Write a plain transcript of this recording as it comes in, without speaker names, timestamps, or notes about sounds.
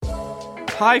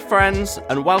Hi friends,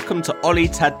 and welcome to Ollie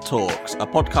Ted Talks, a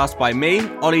podcast by me,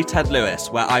 Ollie Ted Lewis,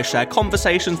 where I share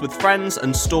conversations with friends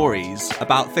and stories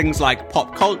about things like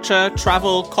pop culture,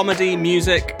 travel, comedy,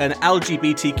 music, and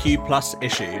LGBTQ+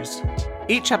 issues.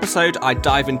 Each episode, I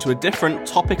dive into a different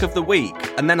topic of the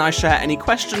week, and then I share any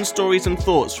questions, stories, and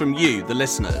thoughts from you, the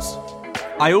listeners.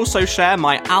 I also share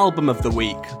my album of the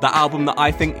week, the album that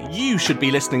I think you should be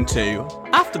listening to,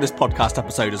 after this podcast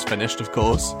episode is finished, of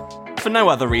course. For no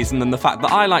other reason than the fact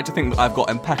that I like to think that I've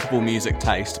got impeccable music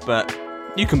taste, but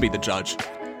you can be the judge.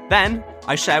 Then,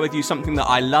 I share with you something that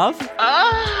I love,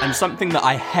 and something that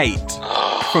I hate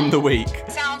from the week.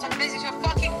 Sounds like this is a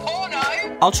fucking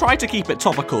porno! I'll try to keep it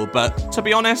topical, but to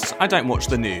be honest, I don't watch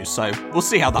the news, so we'll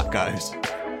see how that goes.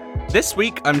 This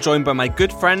week, I'm joined by my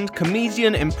good friend,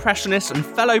 comedian, impressionist, and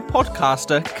fellow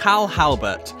podcaster, Cal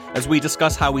Halbert, as we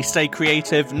discuss how we stay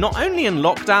creative not only in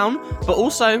lockdown, but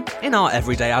also in our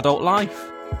everyday adult life.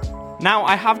 Now,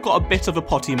 I have got a bit of a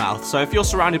potty mouth, so if you're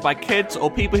surrounded by kids or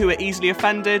people who are easily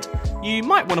offended, you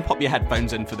might want to pop your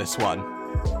headphones in for this one.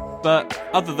 But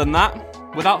other than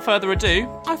that, without further ado,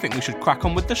 I think we should crack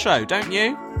on with the show, don't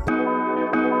you?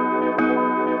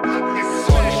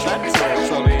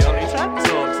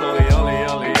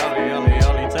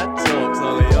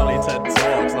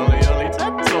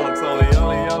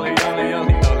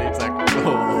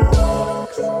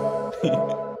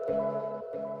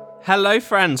 Hello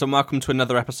friends, and welcome to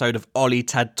another episode of Ollie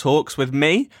Ted Talks with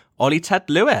me, Ollie Ted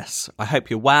Lewis. I hope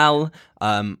you're well.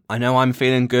 I know I'm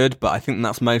feeling good, but I think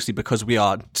that's mostly because we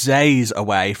are days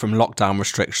away from lockdown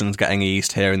restrictions getting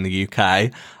eased here in the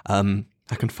UK. I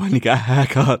can finally get a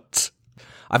haircut.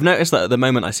 I've noticed that at the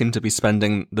moment I seem to be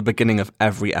spending the beginning of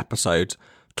every episode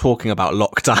talking about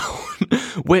lockdown,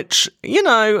 which,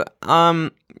 these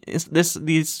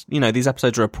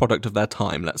episodes are a product of their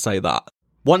time, let's say that.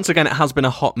 Once again, it has been a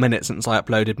hot minute since I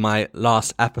uploaded my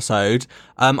last episode.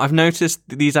 I've noticed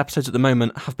these episodes at the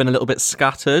moment have been a little bit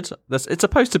scattered. It's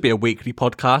supposed to be a weekly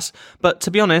podcast, but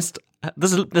to be honest,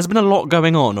 there's been a lot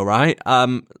going on, all right?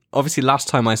 Obviously, last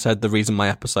time I said the reason my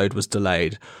episode was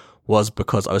delayed was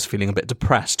because I was feeling a bit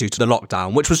depressed due to the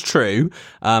lockdown, which was true.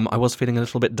 I was feeling a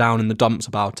little bit down in the dumps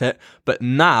about it. But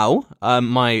now,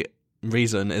 my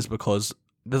reason is because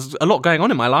there's a lot going on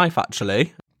in my life,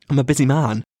 actually. I'm a busy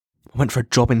man. I went for a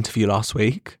job interview last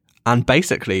week, and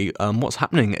basically what's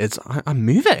happening is I'm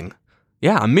moving.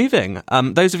 Yeah, I'm moving.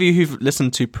 Those of you who've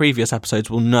listened to previous episodes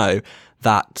will know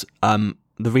that the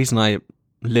reason I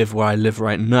live where I live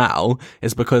right now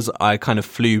is because I kind of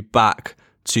flew back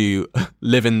to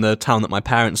live in the town that my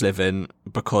parents live in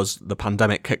because the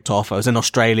pandemic kicked off. I was in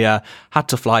Australia, had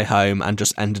to fly home, and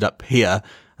just ended up here,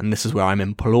 and this is where I'm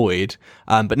employed.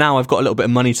 But now I've got a little bit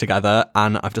of money together,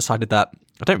 and I've decided that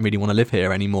I don't really want to live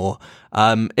here anymore.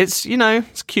 It's a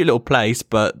cute little place,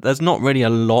 but there's not really a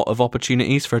lot of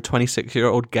opportunities for a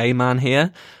 26-year-old gay man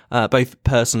here, both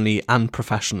personally and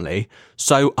professionally.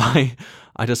 So I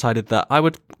decided that I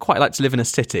would quite like to live in a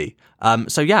city. I'm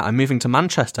moving to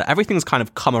Manchester. Everything's kind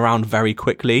of come around very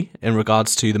quickly in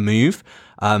regards to the move.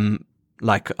 I've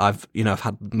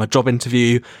had my job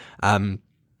interview.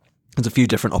 There's a few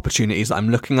different opportunities that I'm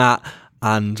looking at.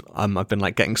 And I've been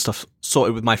getting stuff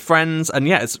sorted with my friends, and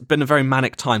yeah, it's been a very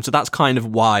manic time. So that's kind of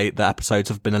why the episodes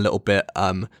have been a little bit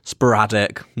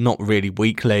sporadic, not really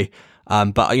weekly.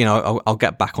 But I'll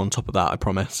get back on top of that, I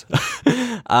promise.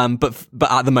 But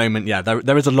at the moment, yeah,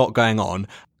 there is a lot going on,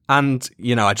 and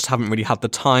I just haven't really had the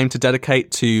time to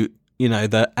dedicate to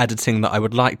the editing that I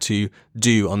would like to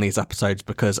do on these episodes,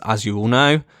 because as you all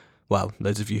know, well,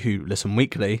 those of you who listen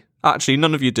weekly, actually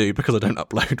none of you do because I don't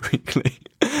upload weekly.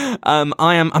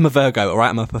 I'm a Virgo, all right?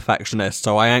 I'm a perfectionist,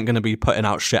 so I ain't going to be putting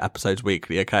out shit episodes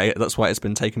weekly, okay? That's why it's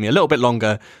been taking me a little bit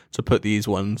longer to put these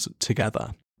ones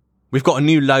together. We've got a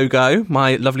new logo.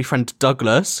 My lovely friend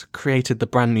Douglas created the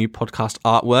brand new podcast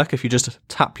artwork. If you just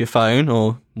tap your phone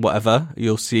or whatever,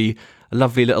 you'll see a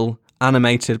lovely little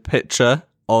animated picture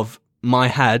of my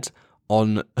head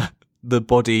on the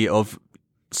body of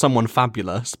someone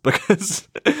fabulous, because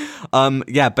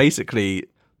basically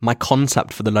my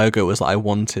concept for the logo was that I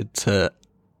wanted to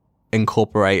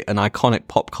incorporate an iconic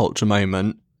pop culture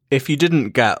moment. If you didn't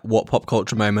get what pop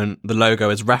culture moment the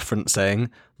logo is referencing,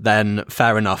 then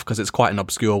fair enough, because it's quite an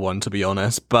obscure one, to be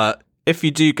honest. But if you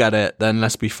do get it, then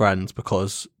let's be friends,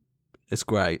 because it's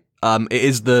great.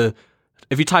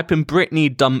 If you type in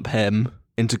Britney dump him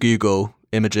into Google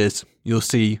Images, you'll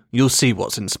see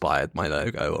what's inspired my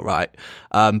logo, all right?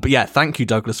 But yeah, thank you,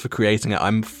 Douglas, for creating it.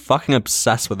 I'm fucking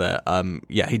obsessed with it.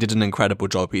 He did an incredible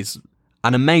job. He's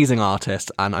an amazing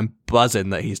artist, and I'm buzzing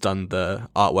that he's done the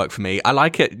artwork for me. I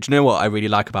like it. Do you know what I really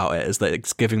like about it is that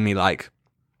it's giving me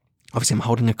obviously I'm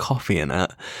holding a coffee in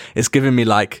it. It's giving me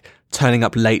like turning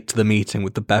up late to the meeting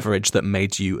with the beverage that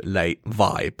made you late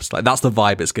vibes. Like that's the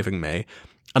vibe it's giving me.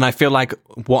 And I feel like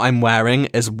what I'm wearing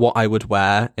is what I would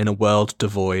wear in a world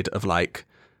devoid of like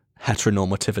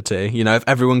heteronormativity. You know, if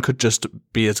everyone could just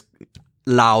be as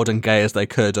loud and gay as they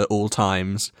could at all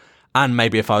times, and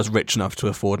maybe if I was rich enough to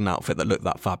afford an outfit that looked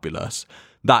that fabulous,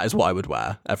 that is what I would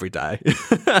wear every day.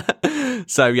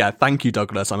 So yeah, thank you,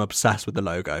 Douglas. I'm obsessed with the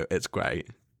logo. It's great.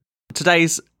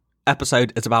 Today's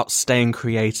episode is about staying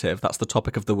creative. That's the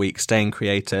topic of the week, staying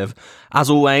creative. As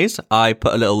always, I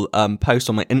put a little post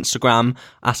on my Instagram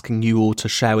asking you all to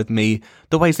share with me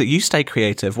the ways that you stay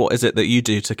creative. What is it that you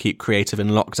do to keep creative in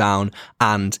lockdown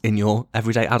and in your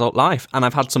everyday adult life? And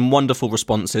I've had some wonderful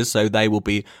responses, so they will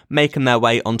be making their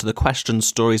way onto the questions,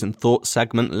 stories and thoughts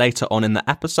segment later on in the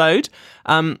episode.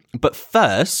 But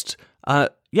first,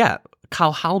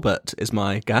 Cal Halbert is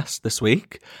my guest this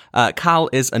week. Cal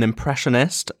is an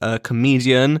impressionist, a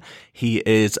comedian. He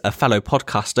is a fellow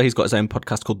podcaster. He's got his own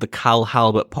podcast called the Cal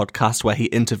Halbert Podcast, where he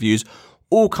interviews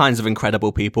all kinds of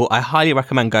incredible people. I highly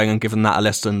recommend going and giving that a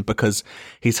listen because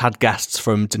he's had guests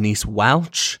from Denise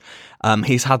Welch.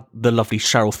 He's had the lovely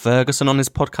Cheryl Ferguson on his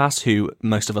podcast, who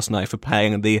most of us know for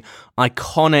playing the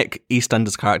iconic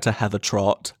EastEnders character Heather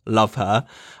Trott. Love her.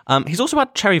 He's also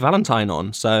had Cherry Valentine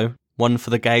on, so one for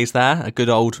the gays there, a good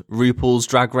old RuPaul's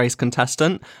Drag Race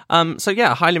contestant. So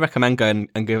yeah, I highly recommend going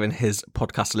and giving his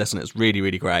podcast a listen. It's really,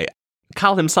 really great.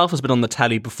 Cal himself has been on the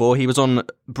telly before. He was on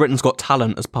Britain's Got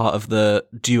Talent as part of the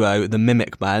duo The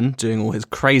Mimic Men, doing all his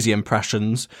crazy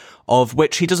impressions, of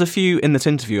which he does a few in this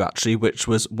interview, actually, which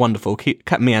was wonderful.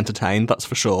 Kept me entertained, that's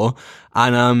for sure.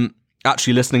 And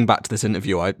actually, listening back to this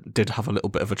interview, I did have a little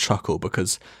bit of a chuckle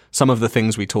because some of the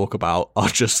things we talk about are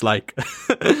just like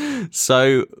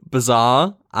so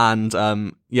bizarre.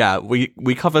 And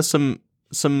we cover some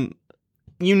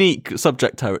unique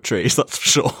subject territories, that's for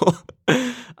sure.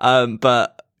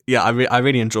 But yeah, I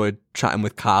really enjoyed chatting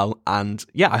with Cal, and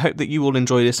yeah, I hope that you all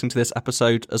enjoy listening to this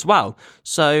episode as well.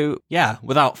 So yeah,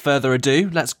 without further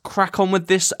ado, let's crack on with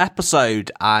this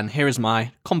episode, and here is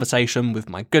my conversation with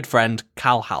my good friend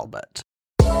Cal Halbert.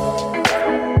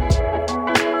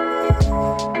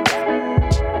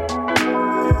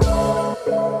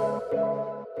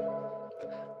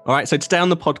 All right, so today on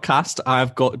the podcast,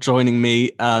 I've got joining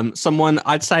me someone,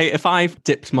 I'd say if I've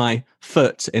dipped my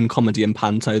foot in comedy and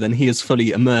panto, then he has fully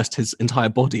immersed his entire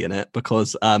body in it,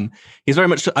 because he's very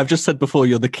much, I've just said before,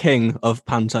 you're the king of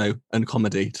panto and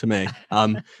comedy to me.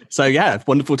 So yeah,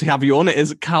 wonderful to have you on. It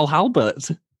is Cal Halbert.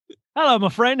 Hello, my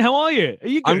friend. How are you? Are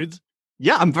you good?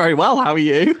 I'm very well. How are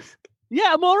you?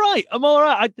 Yeah, I'm all right.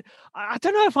 I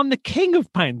don't know if I'm the king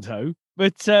of panto,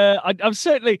 but I've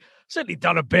certainly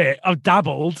done a bit. I've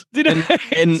dabbled.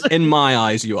 In my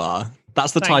eyes, you are.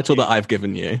 That's the title that I've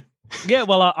given you. Yeah,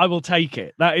 well, I will take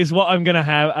it. That is what I'm going to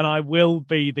have, and I will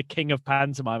be the king of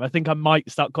pantomime. I think I might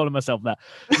start calling myself that.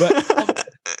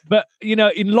 But you know,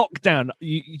 in lockdown,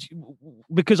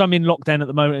 because I'm in lockdown at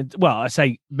the moment. Well, I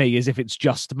say me as if it's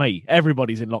just me.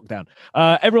 Everybody's in lockdown.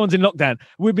 Everyone's in lockdown.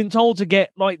 We've been told to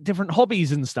get like different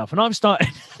hobbies and stuff, and I've started.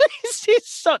 This is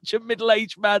such a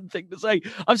middle-aged man thing to say.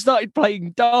 I've started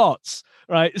playing darts,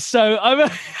 right? So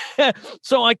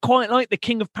so I quite like the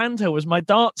King of Panto as my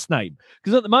darts name,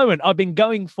 because at the moment I've been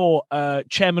going for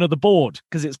chairman of the board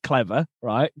because it's clever,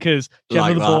 right? Because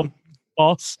chairman of the board,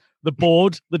 boss. The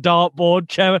board, the dart board,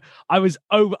 chairman. I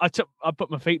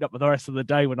put my feet up for the rest of the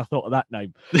day when I thought of that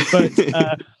name. But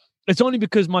it's only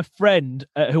because my friend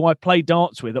who I play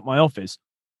darts with at my office,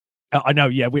 I know,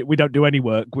 yeah, we don't do any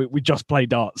work. We just play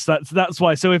darts. That's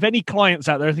why. So if any clients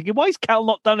out there are thinking, why has Cal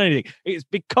not done anything? It's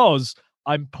because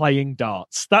I'm playing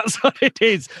darts. That's what it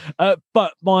is.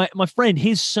 But my friend,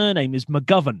 his surname is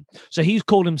McGovern. So he's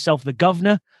called himself the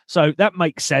governor. So that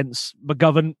makes sense.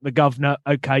 McGovern, the governor.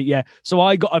 Okay, yeah. So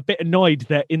I got a bit annoyed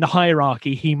that in the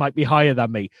hierarchy, he might be higher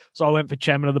than me. So I went for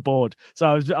chairman of the board. So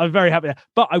I was very happy.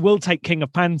 But I will take King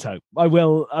of Panto. I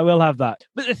will have that.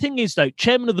 But the thing is, though,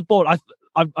 chairman of the board,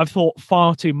 I've thought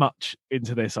far too much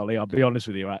into this, Ollie. I'll be honest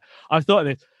with you, right? I've thought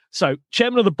of this. So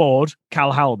chairman of the board,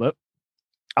 Cal Halbert,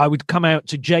 I would come out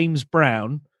to James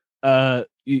Brown,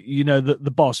 you know,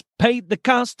 the boss. Paid the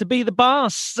cost to be the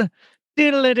boss.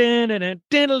 Paid the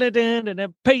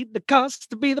cost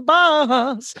to be the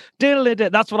boss.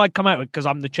 That's what I'd come out with because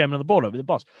I'm the chairman of the board, I'd be the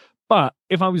boss. But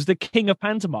if I was the king of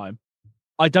pantomime,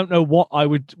 I don't know what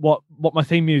my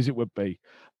theme music would be.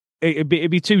 It'd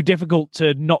be too difficult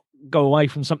to not go away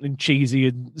from something cheesy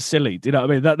and silly. Do you know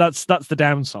what I mean? That's the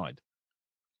downside.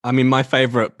 I mean, my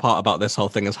favourite part about this whole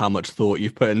thing is how much thought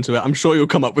you've put into it. I'm sure you'll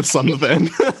come up with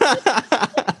something.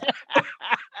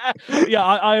 Yeah,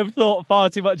 I have thought far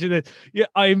too much of this. Yeah,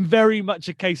 I am very much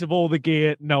a case of all the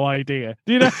gear, no idea.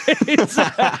 Do you know? It's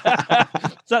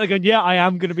suddenly going, yeah, I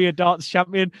am going to be a darts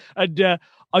champion. And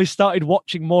I started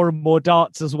watching more and more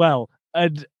darts as well.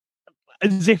 And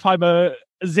as if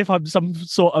I'm some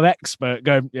sort of expert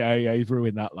going, yeah, he's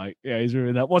ruined that. Like, yeah, he's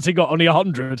ruined that. What's he got? Only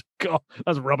 100. God,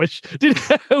 that's rubbish.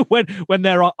 When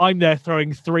I'm there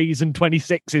throwing 3s and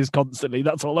 26s constantly.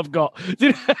 That's all I've got.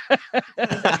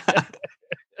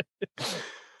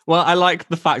 Well, I like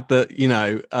the fact that,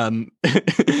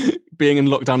 being in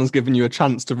lockdown has given you a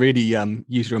chance to really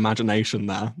use your imagination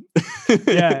there.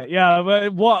 Yeah.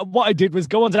 But what I did was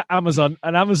go onto Amazon,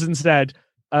 and Amazon said,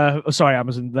 sorry,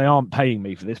 Amazon, they aren't paying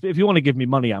me for this, but if you want to give me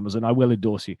money, Amazon, I will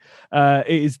endorse you.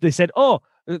 They said,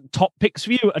 top picks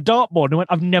for you, a dartboard. And I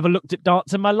went, I've never looked at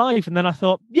darts in my life. And then I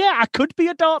thought, yeah, I could be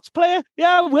a darts player.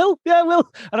 Yeah, I will.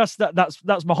 And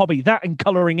that's my hobby. That and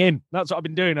colouring in. That's what I've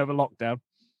been doing over lockdown.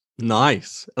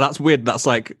 Nice. That's weird. That's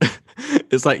like,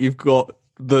 it's like you've got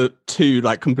the two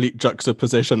like complete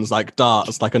juxtapositions, like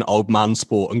darts, like an old man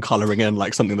sport, and colouring in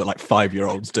like something that like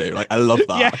 5-year-olds do. Like, I love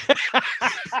that.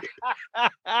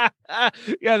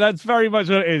 Yeah, that's very much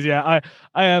what it is. Yeah,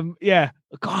 I am. Yeah,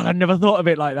 God, I never thought of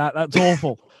it like that. That's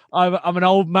awful. I'm an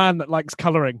old man that likes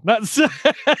colouring. That's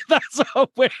that's what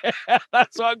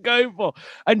I'm going for.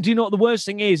 And do you know what the worst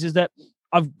thing is that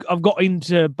I've got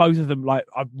into both of them. Like,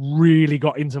 I've really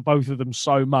got into both of them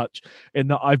so much in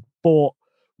that I've bought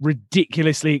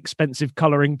ridiculously expensive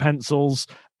colouring pencils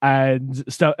and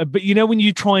stuff. But when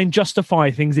you try and justify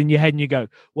things in your head and you go,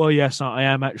 well, yes, I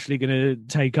am actually going to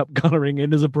take up colouring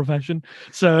in as a profession.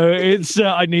 So it's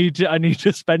I need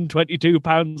to spend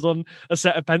 £22 on a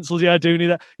set of pencils. Yeah, I do need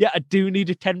that. Yeah, I do need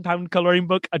a £10 colouring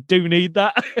book. I do need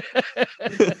that.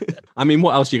 I mean,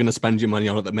 what else are you going to spend your money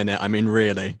on at the minute? I mean,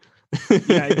 really?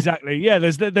 Yeah, exactly. Yeah,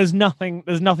 there's nothing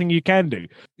you can do.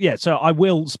 Yeah, so I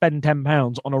will spend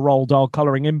 £10 on a Roald Dahl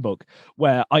colouring in book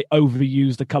where I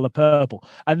overuse the colour purple,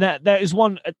 and that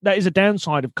is a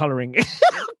downside of colouring.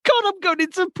 God, I'm going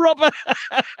into proper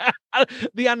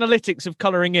the analytics of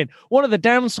colouring in. One of the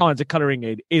downsides of colouring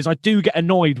in is I do get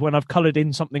annoyed when I've coloured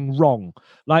in something wrong.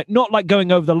 Like, not like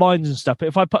going over the lines and stuff, but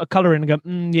if I put a colour in and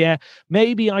go, yeah,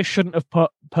 maybe I shouldn't have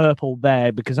put purple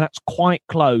there because that's quite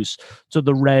close to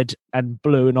the red and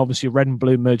blue, and obviously red and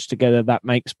blue merged together, that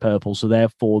makes purple, so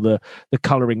therefore the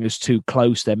colouring is too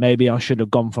close there. Maybe I should have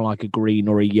gone for like a green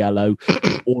or a yellow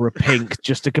or a pink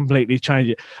just to completely change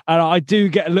it. And I do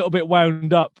get a little bit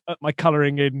wound up at my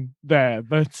colouring in there,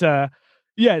 but I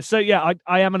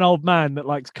am an old man that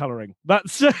likes colouring.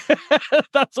 That's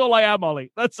that's all I am,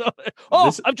 Ollie. That's all.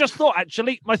 I've just thought,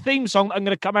 actually, my theme song that I'm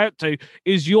going to come out to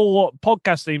is your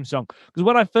podcast theme song, because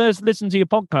when I first listened to your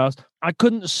podcast, I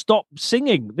couldn't stop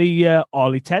singing the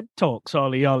Ollie TED Talks,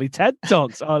 Ollie TED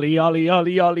Talks, Ollie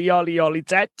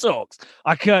TED Talks.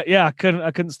 I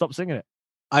couldn't stop singing it.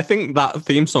 I think that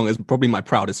theme song is probably my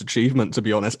proudest achievement, to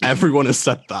be honest. Everyone has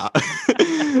said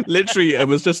that. Literally, it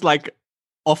was just like,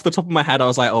 off the top of my head, I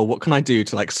was like, what can I do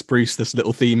to like spruce this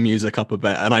little theme music up a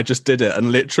bit? And I just did it.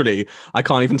 And literally, I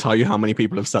can't even tell you how many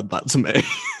people have said that to me.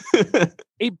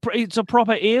 It's a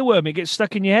proper earworm. It gets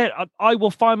stuck in your head. I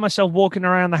will find myself walking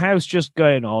around the house just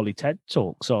going, Ollie TED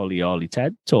Talks, Ollie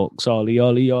TED Talks, Ollie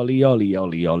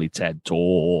TED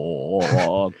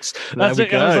Talks. That's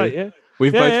it. I was like, yeah.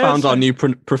 We've both found our new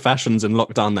professions in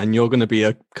lockdown. Then you're going to be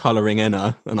a colouring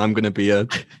inner, and I'm going to be a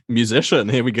musician.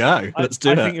 Here we go. Let's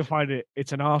do it. I think you'll find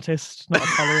it's an artist, not a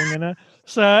colouring inner.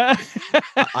 So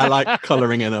I like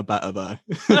colouring inner better though.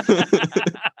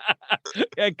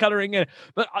 Yeah, colouring in.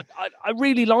 But I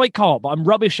really like art, but I'm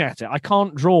rubbish at it. I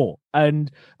can't draw. And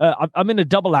I'm in a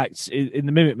double act in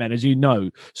the Minutemen, as you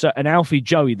know. So, and Alfie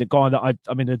Joey, the guy that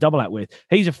I'm in a double act with,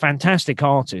 he's a fantastic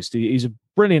artist. He's a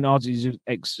brilliant artist.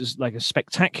 He's like a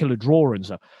spectacular drawer and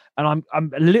stuff. And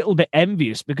I'm a little bit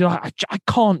envious because I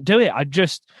can't do it.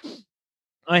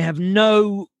 I have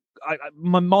no...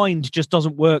 my mind just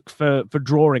doesn't work for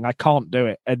drawing. I can't do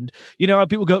it. And how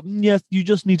people go, yes, you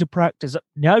just need to practice.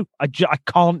 No, I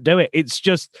can't do it. It's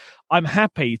just, I'm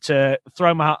happy to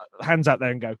throw my hands out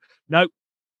there and go, no,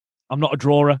 I'm not a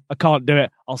drawer. I can't do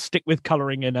it. I'll stick with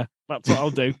colouring inner. That's what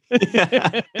I'll do.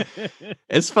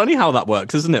 It's funny how that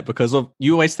works, isn't it? Because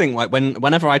you always think, like,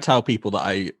 whenever I tell people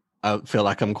that I feel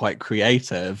like I'm quite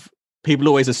creative, people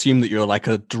always assume that you're like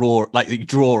a drawer, like you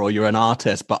draw or you're an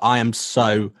artist, but I am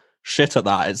so shit at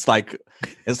that. It's like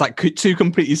two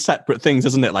completely separate things,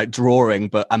 isn't it? Like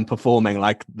drawing and performing,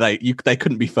 like they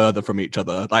couldn't be further from each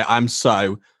other. Like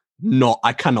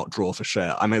I cannot draw for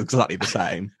shit. I'm exactly the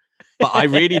same. But I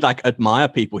really like admire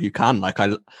people who can. Like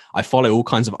I follow all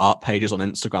kinds of art pages on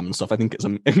Instagram and stuff. I think it's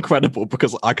incredible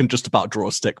because I can just about draw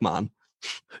a stick man.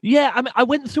 Yeah, I mean, I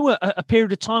went through a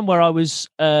period of time where I was,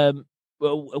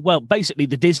 well, basically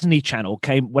the Disney Channel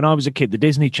came when I was a kid. The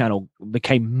Disney Channel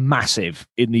became massive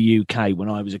in the UK when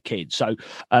I was a kid. So,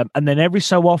 and then every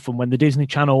so often, when the Disney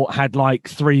Channel had like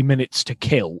 3 minutes to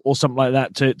kill or something like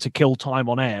that to kill time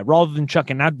on air, rather than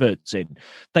chucking adverts in,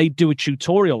 they'd do a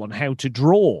tutorial on how to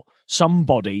draw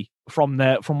somebody from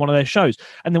one of their shows.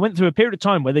 And they went through a period of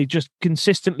time where they just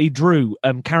consistently drew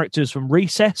characters from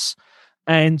Recess,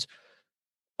 and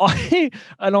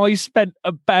I spent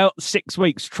about 6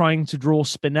 weeks trying to draw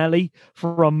Spinelli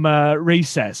from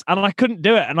Recess, and I couldn't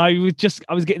do it. And I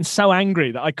was getting so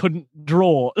angry that I couldn't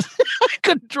draw. I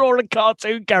couldn't draw a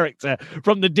cartoon character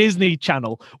from the Disney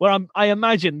Channel, where I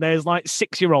imagine there's like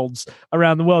 6-year-olds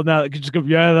around the world now that could just go,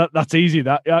 yeah, that's easy.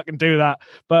 Yeah, I can do that.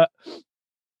 But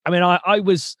I mean,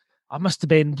 I must have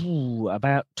been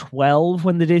about 12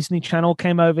 when the Disney Channel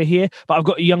came over here. But I've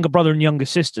got a younger brother and younger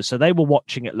sister, so they were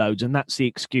watching it loads, and that's the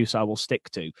excuse I will stick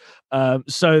to.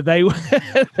 So they were.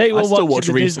 I still watch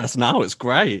Recess now. It's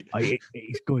great.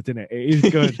 It's good, isn't it? It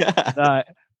is good. Yeah.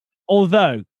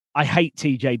 Although I hate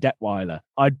TJ Detweiler.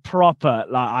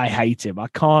 I hate him. I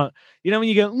can't. You know when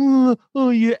you go, oh,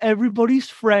 you're everybody's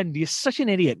friend. You're such an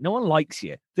idiot. No one likes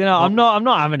you. You know, I'm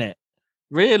not having it.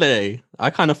 Really? I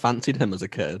kind of fancied him as a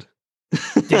kid.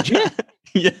 Did you?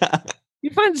 Yeah.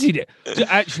 You fancied it? So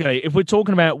actually, if we're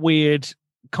talking about weird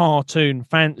cartoon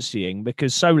fancying,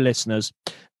 because listeners,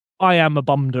 I am a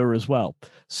bumder as well.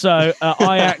 So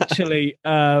I actually,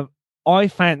 I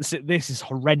fancy, this is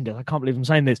horrendous. I can't believe I'm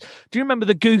saying this. Do you remember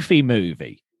the Goofy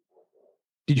movie?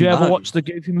 Did you ever watch the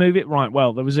Goofy movie? Right.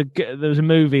 Well, there was a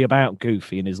movie about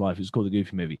Goofy in his life. It was called the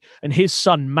Goofy movie, and his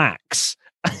son Max.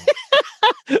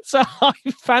 So I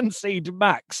fancied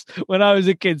Max when I was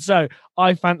a kid. So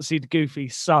I fancied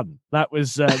Goofy's son. That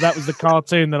was the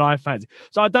cartoon that I fancied.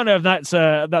 So I don't know if that's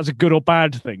a good or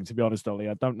bad thing, to be honest, Ollie.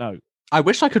 I don't know. I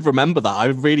wish I could remember that. I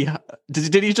really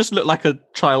did. He just look like a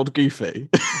child Goofy?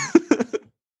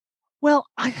 Well,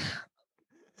 I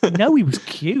know he was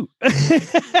cute.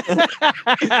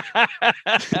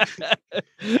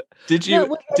 Did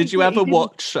you ever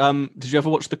watch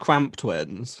the Cramp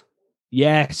Twins?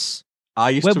 Yes.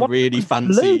 I used to really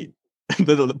fancy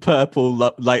the purple,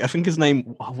 like I think his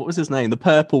name. What was his name? The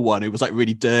purple one who was like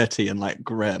really dirty and like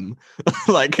grim. That's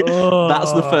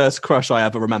the first crush I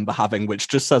ever remember having, which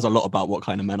just says a lot about what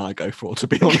kind of men I go for, to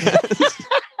be honest.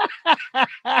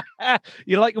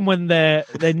 You like them when they're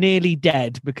nearly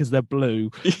dead because they're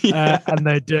blue and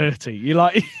they're dirty. You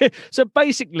like so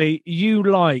basically you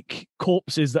like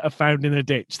corpses that are found in a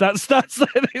ditch. That's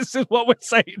this is what we're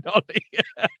saying, Ollie.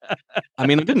 I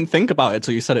mean, I didn't think about it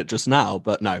till you said it just now,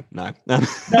 but no.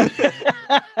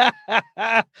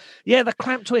 Yeah, the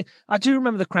Cramp Twins. I do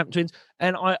remember the Cramp Twins,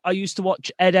 and I used to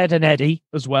watch Ed, Edd and Eddy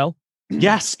as well.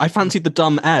 Yes, I fancied the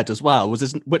dumb Ed as well.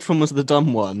 Which one was the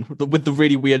dumb one? With the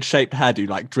really weird shaped head who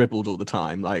like dribbled all the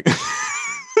time, like.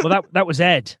 Well, that was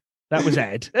Ed. That was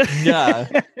Ed. Yeah.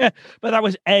 But that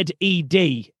was Ed,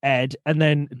 E-D, Ed. And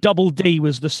then double D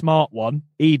was the smart one,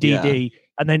 E-D-D. Yeah.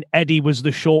 And then Eddie was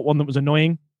the short one that was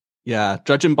annoying. Yeah.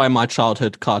 Judging by my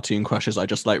childhood cartoon crushes, I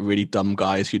just like really dumb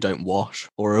guys who don't wash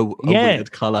or a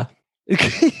weird colour.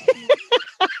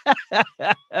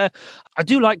 I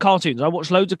do like cartoons. I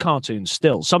watch loads of cartoons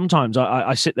still. Sometimes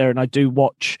I sit there and I do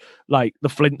watch like the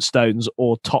Flintstones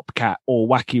or Top Cat or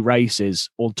Wacky Races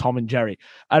or Tom and Jerry.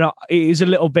 And it is a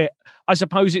little bit, I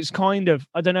suppose it's kind of,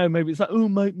 I don't know, maybe it's like, oh,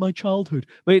 my childhood.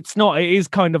 But it's not. It is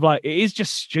kind of like, it is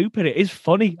just stupid. It is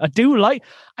funny. I do like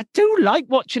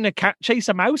watching a cat chase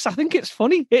a mouse. I think it's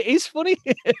funny. It is funny.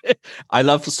 I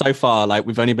love so far, like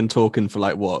we've only been talking for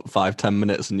like, 5-10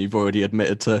 minutes and you've already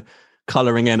admitted to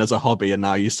colouring in as a hobby, and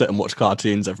now you sit and watch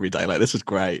cartoons every day. Like, this is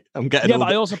great. I'm getting. Yeah, but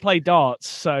I also play darts,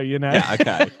 so you know. Yeah,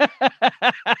 okay.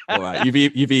 All right,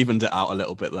 you've evened it out a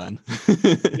little bit then.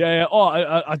 Yeah. Oh,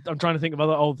 I'm trying to think of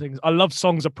other old things. I love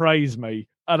Songs of Praise, me,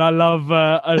 and I love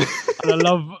I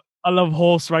love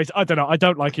horse race. I don't know. I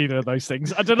don't like either of those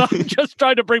things. I don't know. I'm just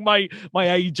trying to bring my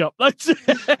age up.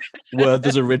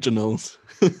 Werther's Originals.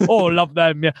 Oh, love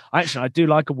them. Yeah, actually, I do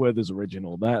like a Werther's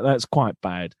Original. That's quite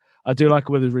bad. I do like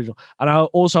a Werther's Original, and I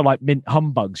also like mint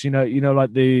humbugs. You know,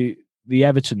 like the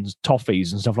Everton's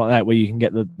toffees and stuff like that, where you can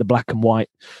get the black and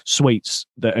white sweets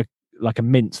that are like a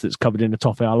mint that's covered in a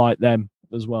toffee. I like them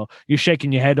as well. You're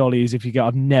shaking your head, Ollie, as if you go,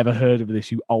 I've never heard of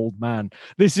this, you old man.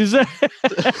 This is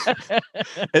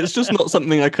it's just not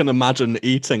something I can imagine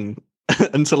eating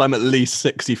until I'm at least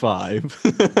 65.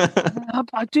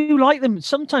 I do like them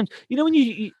sometimes. You know,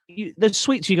 when there's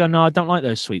sweets, you go, no, I don't like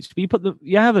those sweets. But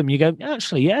you have them, you go,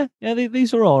 actually, yeah,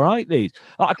 these are all right. These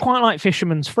I quite like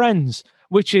Fisherman's Friends,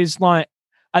 which is like,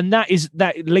 and that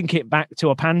link it back to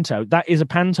a panto. That is a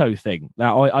panto thing.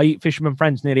 Now I eat Fisherman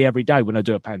Friends nearly every day when I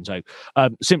do a panto,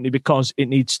 simply because it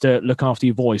needs to look after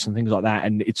your voice and things like that,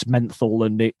 and it's menthol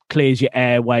and it clears your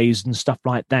airways and stuff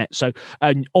like that. So,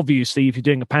 and obviously, if you're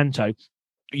doing a panto,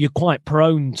 you're quite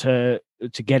prone to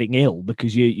getting ill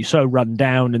because you're so run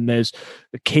down, and there's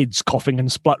the kids coughing and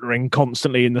spluttering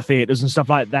constantly in the theaters and stuff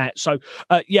like that. So,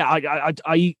 I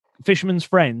eat Fisherman's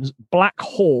Friends, Black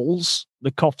Halls, the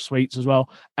cough sweets as well,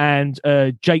 and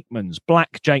Jakeman's,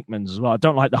 black Jakeman's as well. I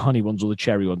don't like the honey ones or the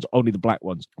cherry ones, only the black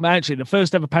ones. But actually, the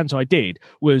first ever panto I did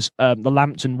was the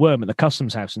Lambton Worm at the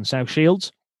Customs House in South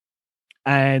Shields.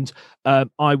 And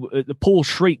the Paul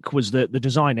Shriek was the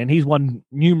designer, and he's won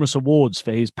numerous awards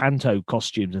for his panto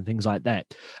costumes and things like that.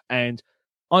 And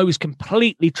I was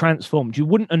completely transformed. You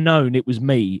wouldn't have known it was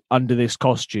me under this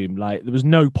costume. Like, there was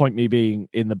no point me being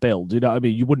in the build. You know what I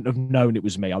mean? You wouldn't have known it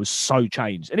was me. I was so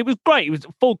changed. And it was great. It was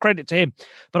full credit to him.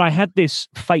 But I had this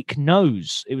fake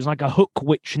nose. It was like a hook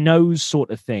witch nose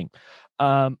sort of thing.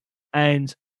 And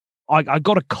I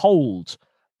got a cold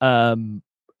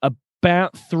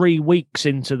about 3 weeks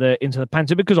into the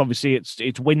panto, because obviously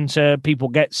it's winter, people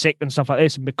get sick and stuff like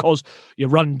this, and because you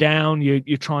run down, you're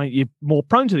more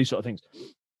prone to these sort of things.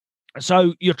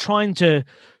 So you're trying to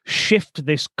shift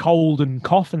this cold and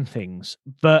cough and things,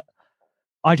 but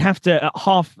I'd have to, at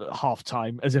half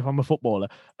time, as if I'm a footballer,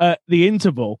 the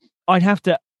interval, I'd have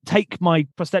to take my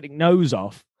prosthetic nose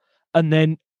off and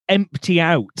then empty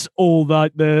out all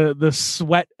the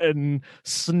sweat and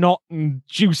snot and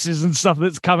juices and stuff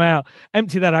that's come out,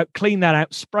 empty that out, clean that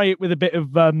out, spray it with a bit of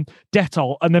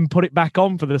Dettol, and then put it back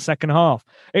on for the second half.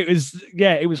 It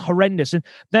was horrendous. And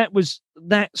that was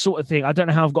that sort of thing. I don't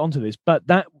know how I've got onto this, but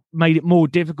that made it more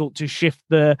difficult to shift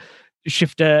a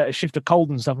cold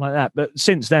and stuff like that. But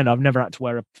since then, I've never had to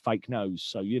wear a fake nose.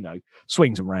 So,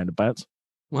 swings and roundabouts.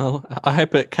 Well, I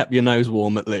hope it kept your nose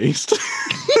warm at least.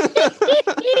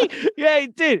 Yeah,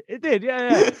 it did.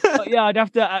 Yeah. But yeah, I'd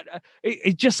have to.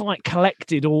 It just like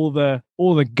collected all the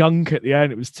gunk at the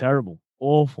end. It was terrible,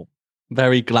 awful.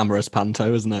 Very glamorous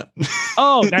panto, isn't it?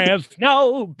 Oh, there's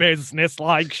no business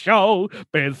like show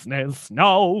business,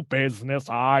 no business.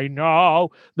 I know.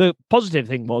 The positive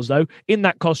thing was, though, in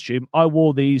that costume, I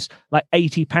wore these like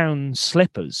 £80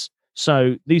 slippers.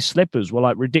 So these slippers were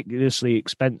like ridiculously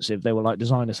expensive. They were like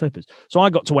designer slippers. So I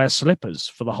got to wear slippers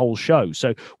for the whole show.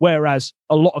 So whereas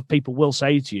a lot of people will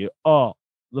say to you, oh,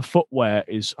 the footwear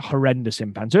is horrendous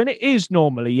in panto. And it is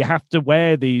normally. You have to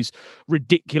wear these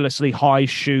ridiculously high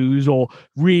shoes or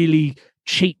really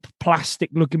cheap plastic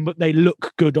looking, but they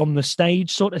look good on the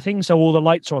stage sort of thing. So all the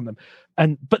lights are on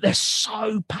them. But they're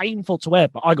so painful to wear.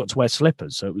 But I got to wear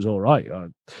slippers. So it was all right.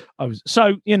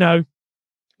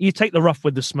 You take the rough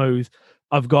with the smooth.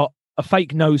 I've got a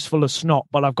fake nose full of snot,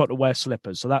 but I've got to wear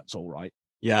slippers, so that's all right.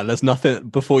 Yeah, there's nothing,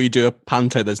 before you do a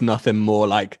panto, there's nothing more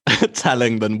like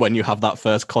telling than when you have that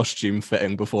first costume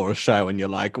fitting before a show and you're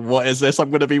like, what is this I'm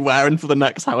going to be wearing for the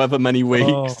next however many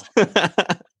weeks? Oh.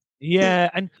 Yeah,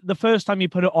 and the first time you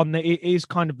put it on, it is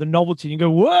kind of the novelty. You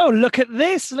go, whoa, look at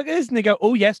this. And they go,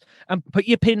 oh, yes, and put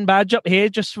your pin badge up here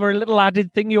just for a little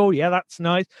added thing. Oh, yeah, that's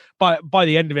nice. By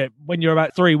the end of it, when you're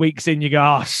about 3 weeks in, you go,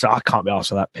 I can't be asked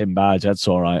for that pin badge. That's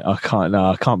all right. I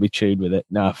can't be tuned with it.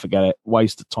 No, forget it.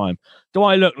 Waste of time. Do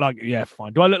I look like, yeah,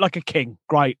 fine. Do I look like a king?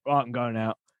 Great. Right, I'm going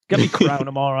out. Get me crown,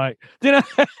 I'm all right.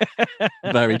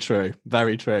 Very true.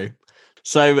 Very true.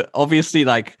 So obviously,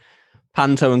 like,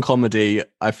 panto and comedy,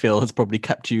 I feel, has probably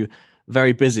kept you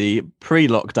very busy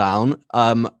pre-lockdown.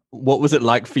 What was it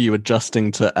like for you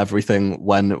adjusting to everything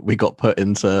when we got put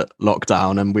into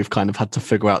lockdown and we've kind of had to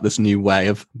figure out this new way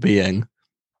of being?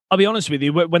 I'll be honest with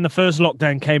you, when the first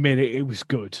lockdown came in, it was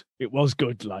good. It was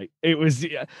good. Like, it was,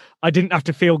 I didn't have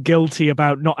to feel guilty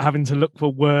about not having to look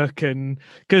for work. And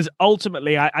because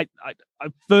ultimately I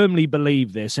firmly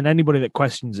believe this, and anybody that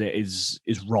questions it is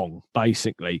wrong,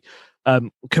 basically.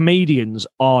 Comedians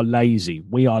are lazy.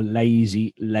 We are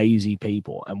lazy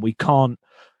people, and we can't.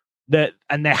 There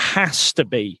has to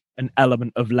be an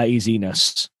element of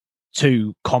laziness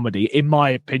to comedy, in my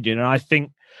opinion. And I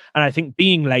think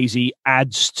being lazy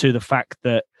adds to the fact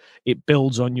that it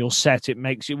builds on your set. It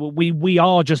makes you. We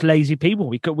are just lazy people.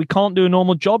 We can't do a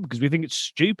normal job because we think it's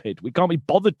stupid. We can't be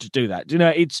bothered to do that.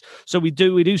 It's so we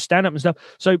do stand up and stuff.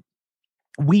 So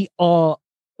we are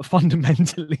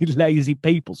fundamentally lazy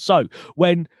people. So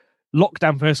when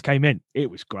lockdown first came in, it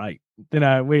was great.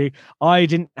 I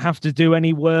didn't have to do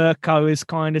any work. I was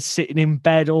kind of sitting in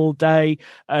bed all day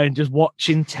and just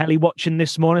watching telly, watching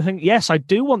This Morning. I think, yes, I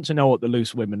do want to know what the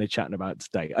loose women are chatting about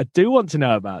today. I do want to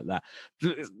know about that,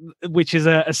 which is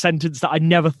a sentence that I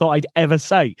never thought I'd ever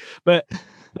say. But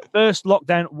the first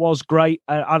lockdown was great.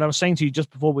 And I was saying to you just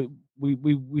before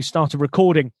we started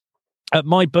recording,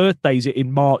 my birthday's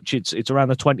in March. It's around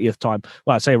the 20th time.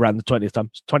 Well, I say around the 20th time.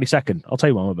 22nd. I'll tell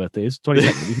you when my birthday is.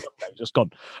 22nd. Just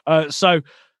gone. So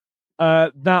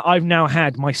that I've now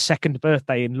had my second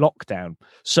birthday in lockdown.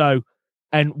 So,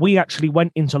 and we actually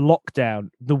went into lockdown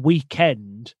the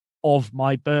weekend of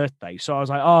my birthday. So I was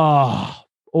like,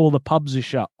 all the pubs are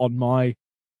shut on my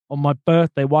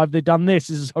birthday. Why have they done this?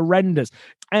 This is horrendous.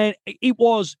 And it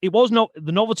was not,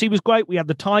 the novelty was great. We had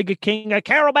the Tiger King.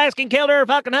 Carol Baskin killed her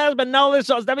fucking husband and all this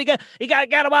sort of stuff. You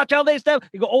got to watch all this stuff.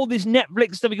 You got all this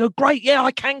Netflix stuff. You go, great, yeah,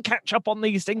 I can catch up on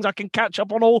these things. I can catch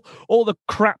up on all the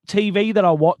crap TV that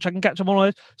I watch. I can catch up on all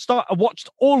this. I watched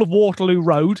all of Waterloo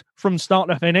Road from start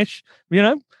to finish.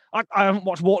 I haven't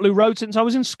watched Waterloo Road since I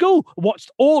was in school. I watched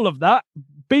all of that,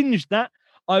 binged that.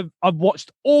 I've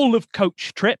watched all of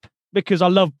Coach Trip, because I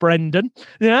love Brendan.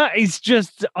 He's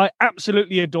just, I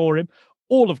absolutely adore him.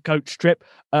 All of Coach Trip.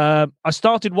 I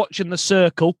started watching The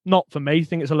Circle, not for me, I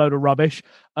think it's a load of rubbish.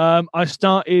 I've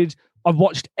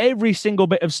watched every single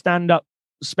bit of stand-up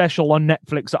special on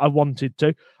Netflix that I wanted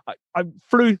to. I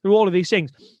flew through all of these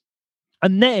things.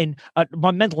 And then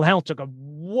my mental health took a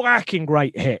whacking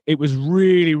great hit. It was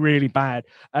really, really bad.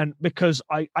 And because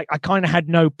I kind of had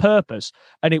no purpose.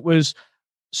 And it was,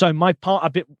 so my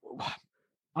part,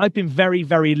 I've been very,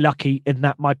 very lucky in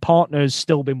that my partner has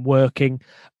still been working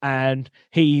and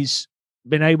he's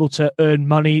been able to earn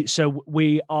money. So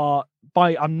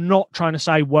I'm not trying to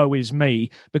say woe is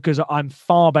me, because I'm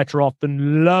far better off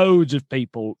than loads of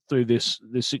people through this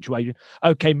situation.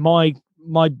 Okay, my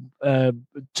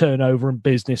turnover and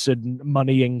business and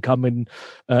money income and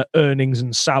earnings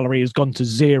and salary has gone to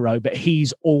zero, but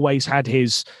he's always had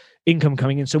his income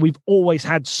coming in, so we've always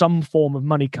had some form of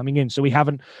money coming in, so we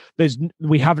haven't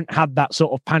had that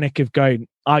sort of panic of going,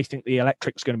 I think the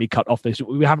electric's going to be cut off.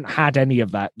 We haven't had any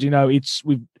of that.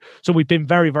 We've been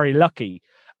very, very lucky.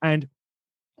 And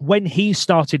when he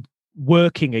started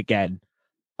working again,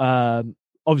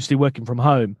 obviously working from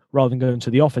home rather than going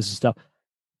to the office and stuff,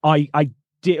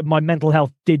 my mental health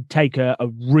did take a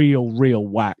real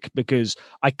whack, because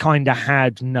I kind of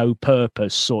had no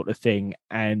purpose, sort of thing,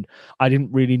 and I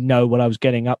didn't really know what I was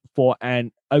getting up for.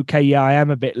 And okay, yeah, I am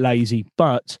a bit lazy,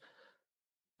 but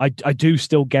I do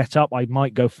still get up. I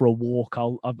might go for a walk.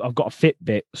 I've got a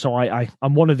Fitbit, so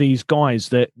I'm one of these guys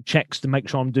that checks to make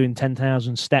sure I'm doing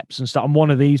 10,000 steps and stuff. I'm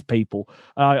one of these people.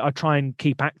 I try and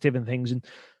keep active and things,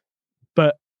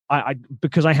 but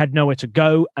because I had nowhere to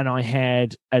go,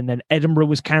 and then Edinburgh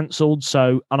was cancelled.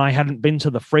 So, and I hadn't been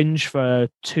to the Fringe for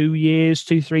 3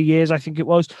 years, I think it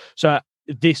was. So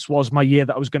this was my year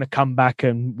that I was going to come back,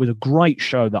 and with a great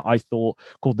show that I thought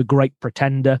called The Great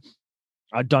Pretender.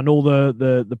 I'd done all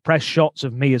the press shots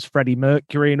of me as Freddie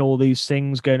Mercury and all these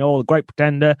things, going, The Great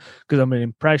Pretender, because I'm an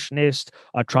impressionist.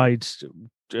 I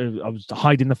was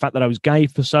hiding the fact that I was gay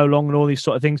for so long and all these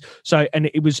sort of things. So,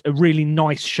 and it was a really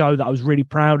nice show that I was really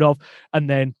proud of. And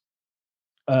then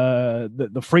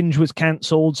the Fringe was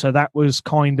cancelled. So that was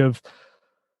kind of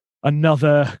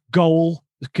another goal,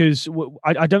 because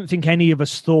I don't think any of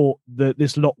us thought that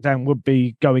this lockdown would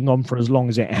be going on for as long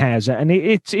as it has. And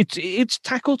it's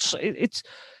tackled,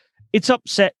 it's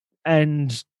upset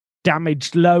and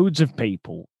damaged loads of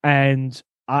people. And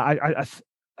I've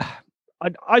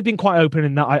been quite open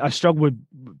in that I struggle with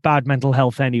bad mental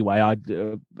health anyway.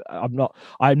 I'm not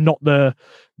the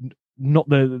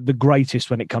greatest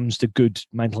when it comes to good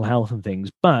mental health and things,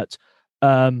 but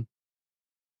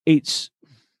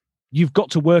you've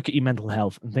got to work at your mental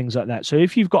health and things like that. So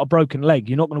if you've got a broken leg,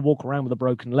 you're not going to walk around with a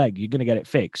broken leg. You're going to get it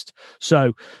fixed.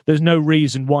 So there's no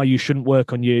reason why you shouldn't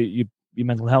work on your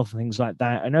mental health and things like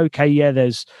that. And okay, yeah,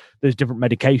 there's different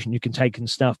medication you can take and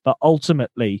stuff, but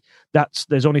ultimately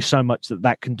there's only so much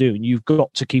that can do, and you've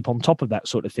got to keep on top of that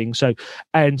sort of thing. So,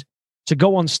 and to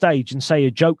go on stage and say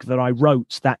a joke that I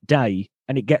wrote that day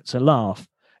and it gets a laugh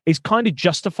is kind of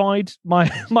justified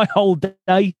my whole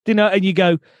day, and you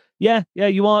go, yeah,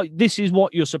 you are, this is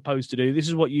what you're supposed to do, this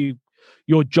is what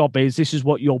your job is, this is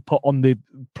what you're put on the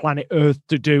planet Earth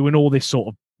to do, and all this sort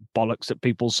of bollocks that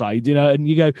people say, and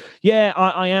you go, yeah,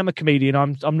 I am a comedian.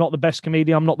 I'm not the best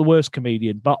comedian, I'm not the worst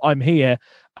comedian, but I'm here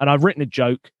and I've written a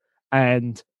joke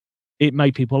and it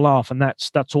made people laugh, and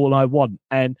that's all I want.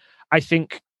 And I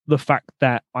think the fact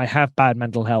that I have bad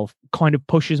mental health kind of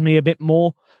pushes me a bit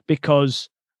more, because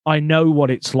I know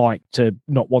what it's like to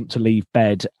not want to leave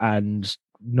bed and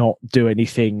not do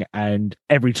anything, and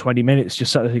every 20 minutes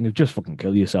just sort of think of just fucking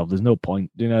kill yourself. There's no point,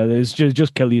 there's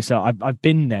just kill yourself. I've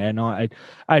been there, and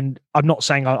I'm not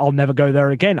saying I'll never go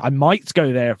there again. I might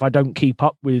go there if I don't keep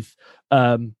up with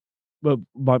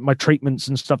my treatments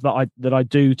and stuff that I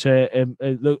do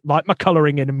to like my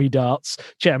colouring in and me darts,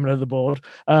 chairman of the board.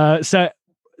 So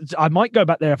I might go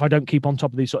back there if I don't keep on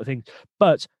top of these sort of things.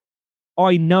 But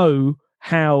I know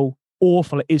how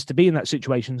awful it is to be in that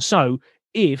situation. So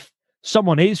if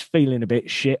someone is feeling a bit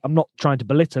shit, I'm not trying to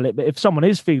belittle it, but if someone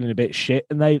is feeling a bit shit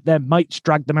and their mates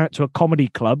drag them out to a comedy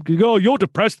club, you go, "Oh, you're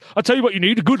depressed. I tell you what, you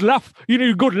need a good laugh. You need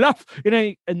a good laugh,"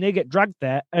 and they get dragged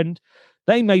there, and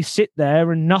they may sit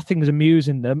there and nothing's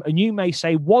amusing them, and you may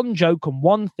say one joke and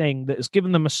one thing that has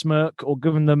given them a smirk or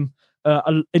given them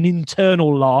an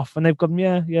internal laugh, and they've gone,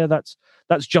 yeah, that's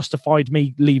justified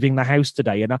me leaving the house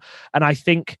today. And I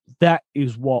think that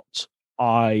is what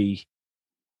I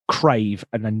crave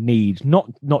and I need, not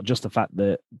just the fact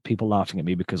that people laughing at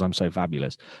me because I'm so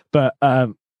fabulous, but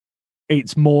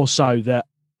it's more so that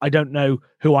I don't know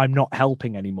who I'm not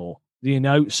helping anymore.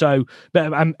 So,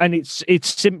 but and it's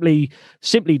simply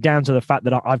down to the fact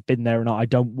that I've been there and I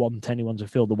don't want anyone to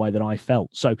feel the way that I felt.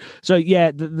 So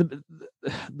yeah, the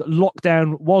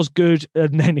lockdown was good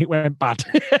and then it went bad.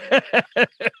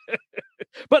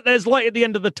 But there's light at the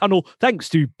end of the tunnel thanks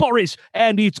to Boris,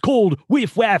 and it's called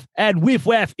Whiff Waff, and Whiff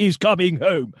Waff is coming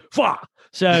home. Fwah!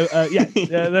 So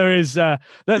there is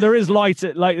light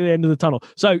at the end of the tunnel.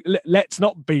 So let's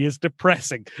not be as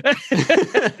depressing.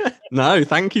 No,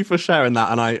 thank you for sharing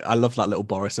that, and I love that little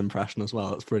Boris impression as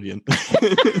well. That's brilliant.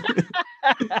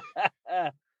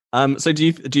 So do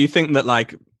you think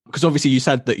that, because obviously you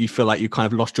said that you feel like you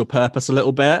kind of lost your purpose a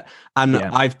little bit, and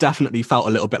I've definitely felt a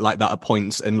little bit like that at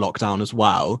points in lockdown as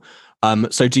well.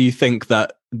 So do you think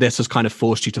that this has kind of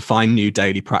forced you to find new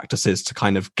daily practices to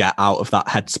kind of get out of that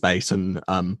headspace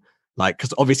and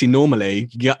because obviously normally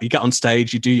you get on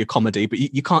stage, you do your comedy, but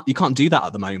you can't do that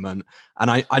at the moment.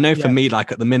 And I know for me,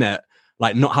 at the minute,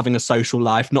 not having a social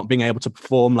life, not being able to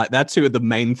perform, they're two of the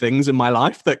main things in my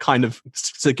life that kind of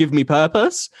to give me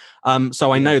purpose.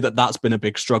 So I know that that's been a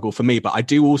big struggle for me, but I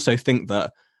do also think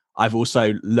that I've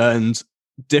also learned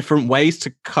different ways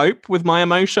to cope with my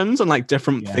emotions and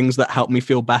different things that help me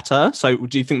feel better. So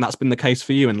do you think that's been the case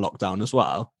for you in lockdown as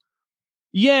well?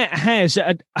 Yeah, it has.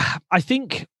 I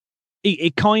think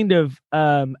it kind of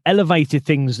elevated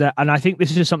things that, and I think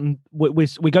this is something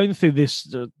we're going through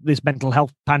this mental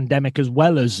health pandemic as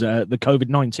well as the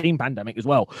COVID-19 pandemic as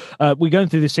well. We're going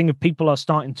through this thing of people are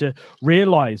starting to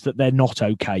realize that they're not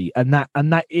okay, and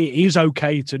that it is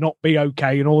okay to not be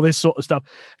okay, and all this sort of stuff.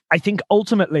 I think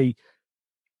ultimately,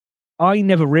 I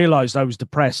never realized I was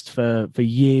depressed for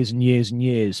years and years and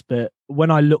years. But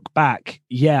when I look back,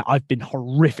 I've been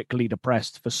horrifically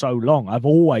depressed for so long. I've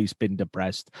always been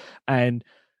depressed. And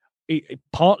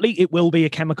partly it will be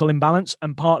a chemical imbalance,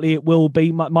 and partly it will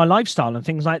be my lifestyle and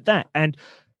things like that. And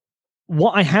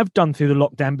what I have done through the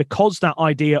lockdown, because that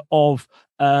idea of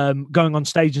going on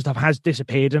stage and stuff has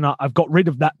disappeared, and I've got rid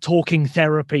of that talking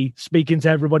therapy, speaking to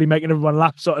everybody, making everyone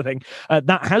laugh sort of thing,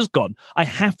 that has gone. I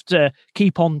have to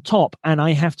keep on top, and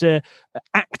I have to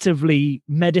actively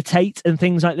meditate and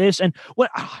things like this. And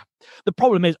the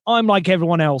problem is, I'm like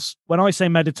everyone else. When I say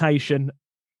meditation,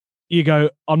 you go,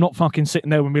 I'm not fucking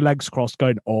sitting there with my legs crossed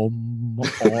going, I'm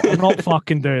not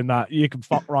fucking doing that. You can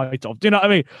fuck right off. Do you know what I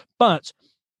mean? But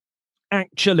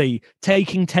actually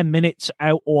taking 10 minutes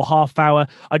out or half hour,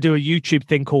 I do a YouTube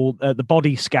thing called the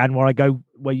body scan,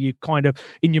 where you kind of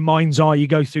in your mind's eye, you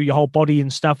go through your whole body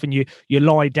and stuff, and you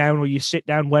lie down or you sit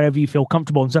down wherever you feel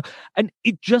comfortable and stuff. And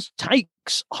it just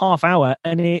takes half hour,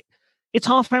 and it's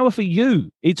half hour for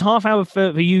you. It's half hour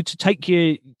for you to take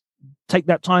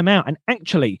that time out. And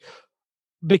actually,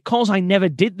 because I never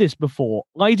did this before,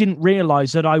 I didn't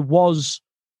realize that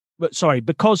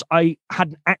because I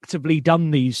hadn't actively done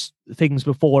these things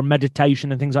before,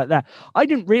 meditation and things like that, I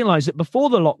didn't realize that before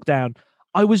the lockdown,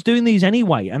 I was doing these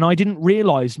anyway. And I didn't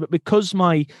realize, but because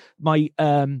my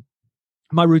routine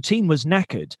was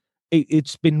knackered,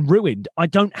 it's been ruined. I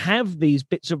don't have these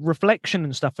bits of reflection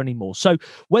and stuff anymore. So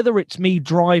whether it's me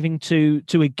driving to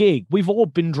a gig, we've all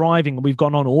been driving and we've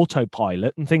gone on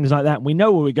autopilot and things like that. And we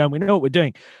know where we're going. We know what we're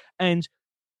doing. And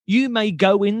you may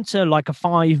go into a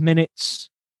 5 minutes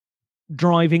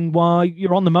driving while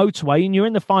you're on the motorway, and you're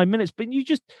in the 5 minutes, but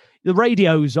the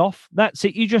radio's off. That's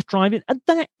it. You just drive it. And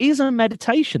that is a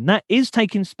meditation. That is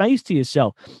taking space to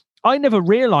yourself. I never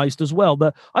realized as well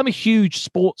that I'm a huge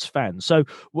sports fan. So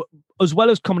as well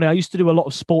as comedy, I used to do a lot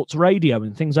of sports radio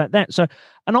and things like that. So,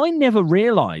 and I never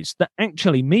realized that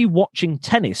actually me watching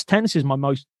tennis is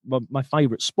my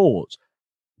favorite sport.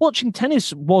 Watching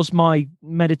tennis was my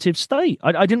meditative state.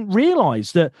 I didn't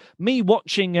realize that me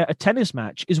watching a tennis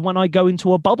match is when I go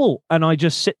into a bubble and I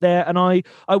just sit there and I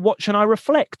watch and I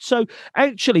reflect. So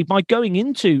actually, by going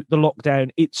into the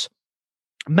lockdown, it's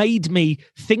made me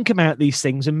think about these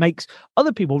things and makes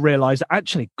other people realize that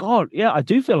actually, God, yeah, I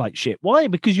do feel like shit. Why?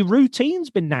 Because your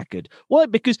routine's been knackered. Why?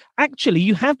 Because actually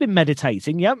you have been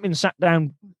meditating. You haven't been sat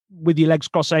down with your legs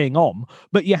crossed saying om,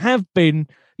 but you have been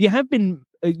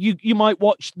you might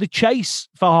watch The Chase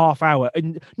for half hour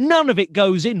and none of it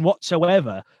goes in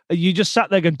whatsoever. You just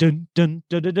sat there going dun dun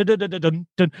dun dun dun dun dun dun,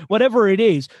 dun whatever it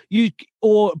is.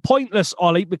 Or Pointless,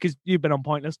 Ollie, because you've been on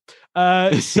Pointless.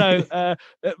 So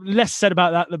less said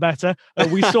about that, the better.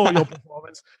 We saw your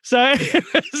performance. So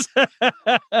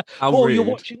or you're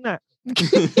watching that,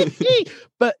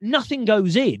 but nothing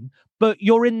goes in. But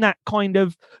you're in that kind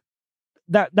of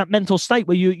that mental state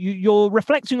where you're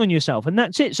reflecting on yourself, and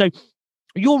that's it. So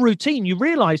your routine, you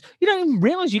don't even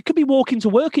realize you could be walking to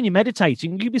work and you're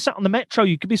meditating. You could be sat on the metro,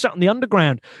 you could be sat on the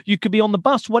underground, you could be on the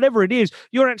bus, whatever it is,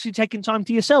 you're actually taking time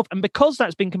to yourself. And because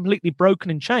that's been completely broken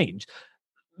and changed,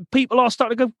 people are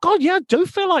starting to go, God, yeah, I do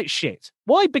feel like shit.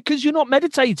 Why? Because you're not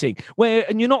meditating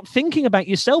and you're not thinking about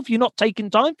yourself. You're not taking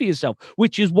time for yourself,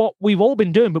 which is what we've all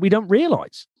been doing, but we don't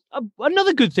realize.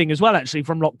 Another good thing as well, actually,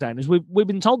 from lockdown is we've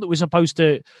been told that we're supposed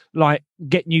to like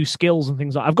get new skills and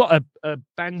things like. I've got a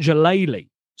banjolele,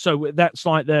 so that's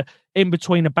like the in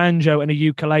between a banjo and a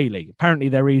ukulele. Apparently,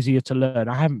 they're easier to learn.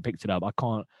 I haven't picked it up. I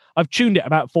can't. I've tuned it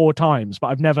about 4 times, but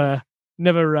I've never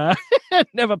never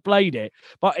played it.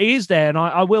 But it is there, and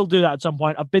I will do that at some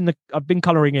point. I've been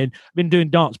colouring in, been doing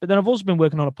dance, but then I've also been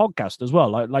working on a podcast as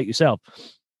well, like yourself.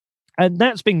 And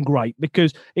that's been great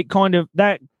because it kind of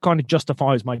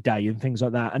justifies my day and things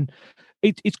like that. And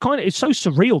it's so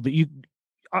surreal that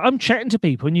I'm chatting to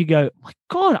people and you go, my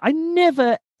God, I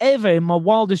never ever in my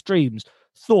wildest dreams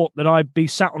thought that I'd be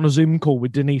sat on a Zoom call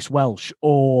with Denise Welsh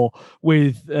or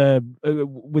with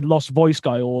Lost Voice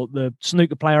Guy or the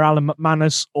snooker player Alan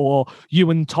McManus or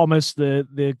Ewan Thomas,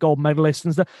 the gold medalist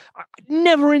and stuff.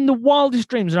 Never in the wildest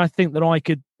dreams. And I think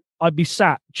that I'd be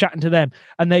sat chatting to them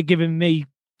and they're giving me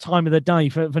time of the day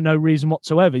for no reason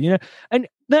whatsoever, and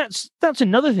that's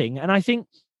another thing. And I think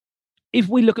if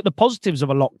we look at the positives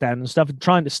of a lockdown and stuff and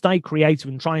trying to stay creative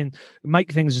and try and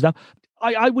make things and stuff,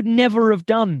 I would never have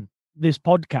done this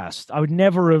podcast. I would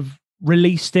never have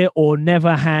released it or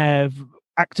never have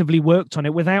actively worked on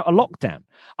it without a lockdown.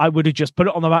 I would have just put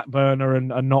it on the back burner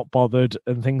and not bothered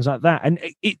and things like that. And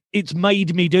it's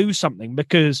made me do something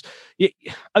because,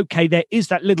 there is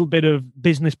that little bit of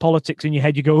business politics in your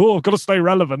head. You go, oh, I've got to stay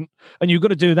relevant and you've got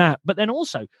to do that. But then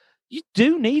also you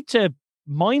do need to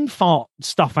mind fart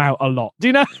stuff out a lot. Do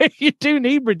you know? You do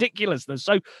need ridiculousness.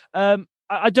 So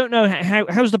I don't know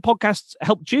how's the podcast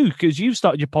helped you, because you've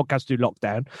started your podcast through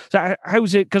lockdown. So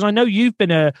how's it? Because I know you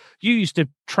used to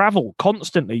travel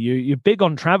constantly. You're big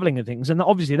on traveling and things, and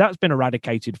obviously that's been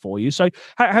eradicated for you. So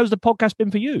how's the podcast been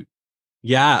for you?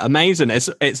 Yeah, amazing.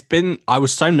 It's been. I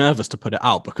was so nervous to put it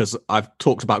out because I've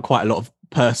talked about quite a lot of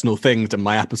personal things in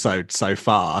my episode so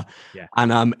far. Yeah,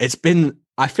 and it's been.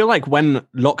 I feel like when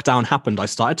lockdown happened, I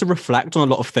started to reflect on a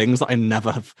lot of things that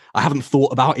I haven't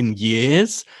thought about in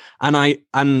years.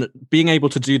 And being able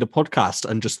to do the podcast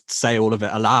and just say all of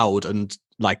it aloud and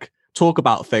like talk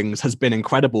about things has been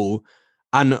incredible.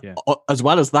 And as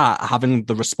well as that, having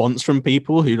the response from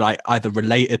people who like either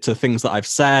related to things that I've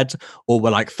said or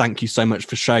were like, thank you so much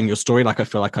for sharing your story. Like, I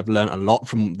feel like I've learned a lot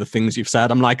from the things you've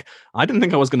said. I'm like, I didn't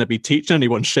think I was going to be teaching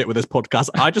anyone shit with this podcast.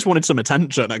 I just wanted some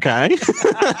attention. Okay.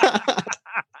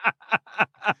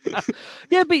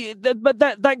 Yeah, but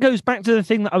that goes back to the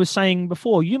thing that I was saying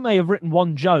before. You may have written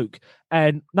one joke,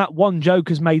 and that one joke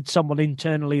has made someone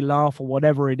internally laugh or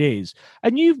whatever it is,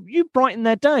 and you brighten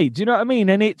their day. Do you know what I mean?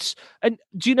 And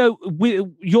do you know with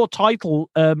your title,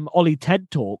 Ollie TED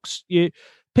Talks?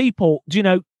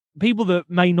 People that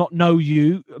may not know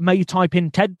you may type in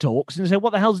TED Talks and say,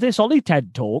 what the hell's this, Ollie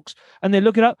TED Talks? And they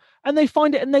look it up and they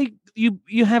find it, and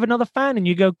you have another fan and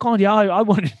you go, God, yeah, I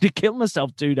wanted to kill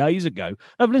myself 2 days ago.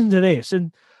 I've listened to this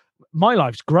and my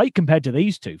life's great compared to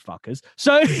these two fuckers.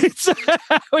 So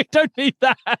we don't need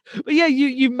that. But yeah,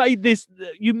 you made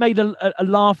a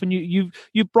laugh and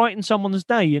you've brightened someone's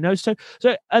day, So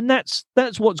and that's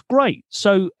what's great.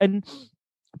 So, and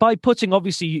by putting,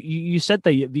 obviously, you said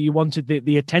that you wanted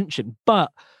the attention, but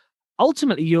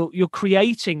ultimately you're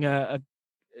creating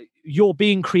you're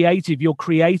being creative, you're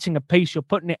creating a piece, you're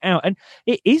putting it out, and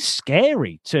it is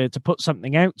scary to put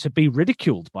something out to be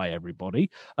ridiculed by everybody.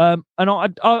 And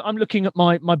I'm looking at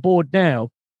my board now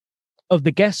of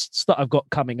the guests that I've got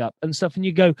coming up and stuff, and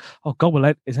you go, oh God,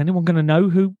 well, is anyone going to know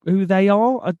who they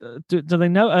are? Do they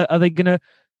know? Are they gonna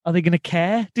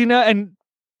care? Do you know?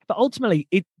 But ultimately,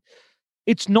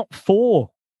 it's not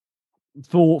for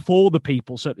the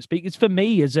people, so to speak. It's for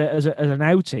me as an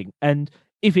outing, and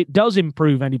if it does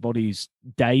improve anybody's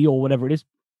day or whatever it is,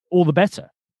 all the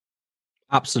better.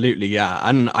 Absolutely, yeah.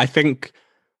 And I think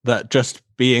that just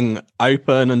being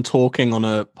open and talking on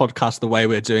a podcast the way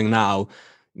we're doing now,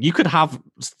 you could have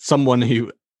someone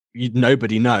who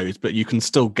nobody knows, but you can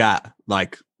still get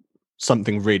like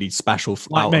something really special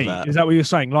out me. of it. Is that what you're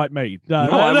saying? Like me?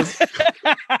 No,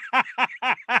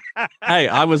 Hey,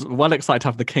 I was well excited to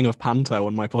have the King of Panto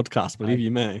on my podcast, believe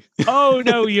you me. Oh,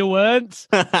 no, you weren't.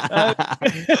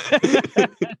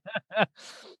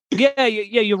 Yeah,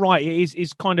 you're right.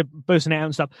 It's kind of bursting out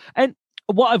and stuff. And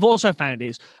what I've also found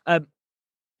is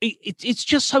it's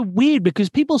just so weird because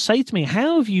people say to me,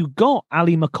 how have you got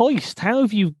Ali McCoist? How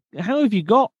have you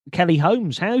got Kelly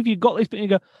Holmes? How have you got this? And you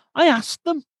go, I asked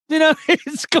them. You know,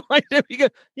 it's kind of, you go,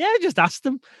 yeah, I just asked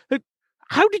them.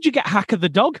 How did you get Hacker the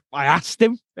dog? I asked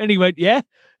him. And he went, yeah.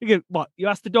 You go, what? You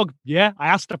asked the dog? Yeah. I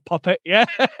asked a puppet. Yeah.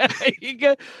 You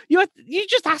go, you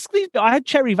just ask these. I had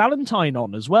Cherry Valentine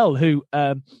on as well, who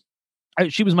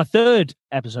she was my third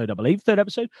episode, I believe,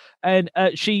 and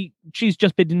she's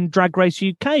just been in Drag Race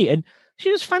UK, and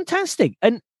she was fantastic.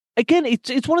 And again,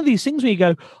 it's one of these things where you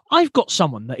go, I've got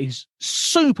someone that is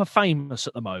super famous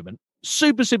at the moment,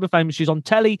 super famous. She's on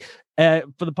telly for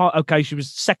the part. Okay, she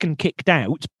was second kicked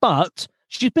out, but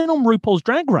she's been on RuPaul's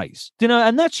Drag Race, you know,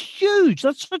 and that's huge.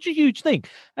 That's such a huge thing.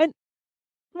 And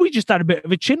we just had a bit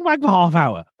of a chinwag for half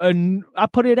hour, and I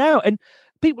put it out, and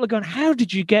people are going, how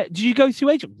did you go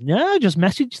through agent? No, just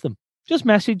message them.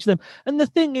 And the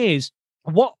thing is,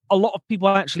 what a lot of people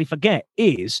actually forget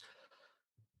is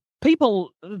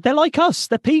people, they're like us.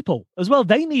 They're people as well.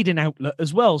 They need an outlet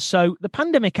as well. So the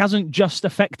pandemic hasn't just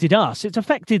affected us. It's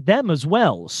affected them as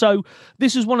well. So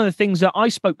this is one of the things that I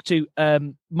spoke to.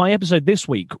 My episode this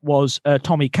week was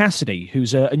Tommy Cassidy,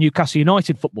 who's a Newcastle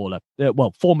United footballer.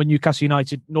 Former Newcastle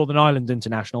United Northern Ireland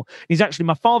international. He's actually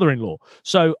my father-in-law.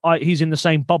 So he's in the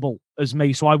same bubble as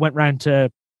me. So I went round to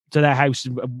their house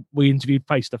and we interviewed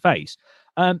face to face.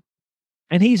 And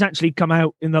he's actually come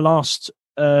out in the last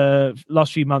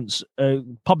few months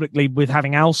publicly with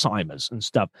having Alzheimer's and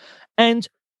stuff, and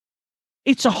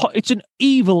it's an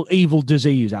evil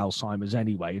disease, Alzheimer's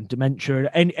anyway, and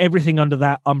dementia, and everything under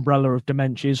that umbrella of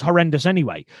dementia is horrendous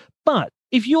anyway. But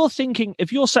if you're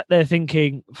sat there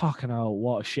thinking, fucking hell,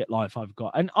 what a shit life I've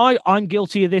got, and I'm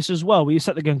guilty of this as well, where you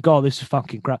sat there going, God, this is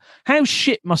fucking crap. How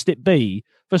shit must it be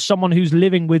for someone who's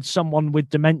living with someone with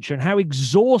dementia, and how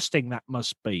exhausting that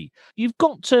must be? You've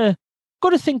got to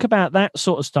think about that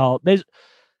sort of style.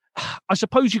 I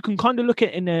suppose you can kind of look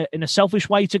at it in a selfish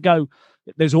way to go,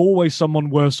 there's always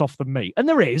someone worse off than me. And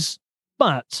there is,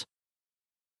 but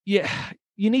yeah,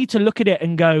 you need to look at it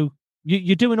and go,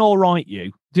 you're doing all right,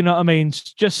 you. Do you know what I mean?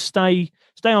 Just stay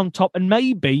on top. And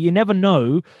maybe, you never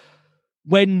know,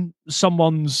 when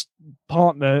someone's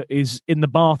partner is in the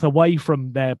bath away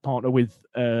from their partner with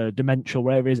dementia or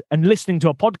whatever it is, and listening to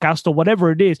a podcast or whatever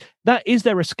it is, that is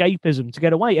their escapism to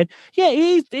get away. And yeah,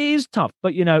 it is tough,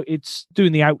 but you know, it's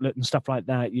doing the outlet and stuff like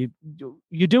that.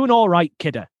 You're doing all right,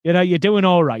 kidder. You know, you're doing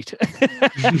all right.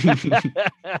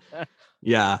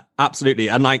 Yeah, absolutely.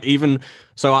 And like, even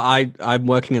so, I'm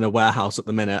working in a warehouse at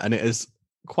the minute, and it is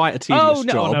quite a tedious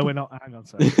job. No, we're not. Hang on,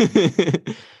 sorry.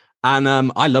 And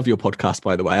I love your podcast,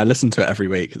 by the way. I listen to it every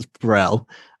week. It's brill.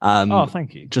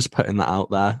 Thank you. Just putting that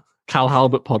out there. Cal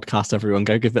Halbert podcast, everyone.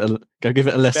 Go give it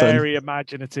a listen. Very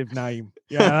imaginative name.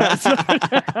 Yeah.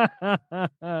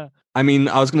 I mean,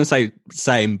 I was going to say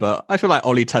same, but I feel like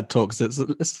Ollie TED Talks.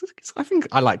 I think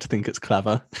I like to think it's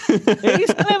clever. It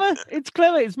is clever. It's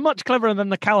clever. It's much cleverer than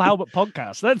the Cal Halbert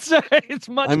podcast. It's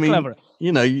much cleverer.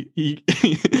 You know,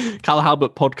 Cal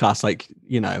Halbert podcast, like,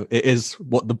 you know, it is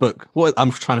what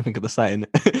I'm trying to think of the saying.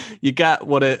 You get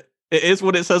what it is,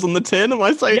 what it says on the tin. Am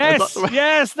I saying?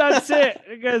 Yes, that's it.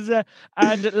 Because,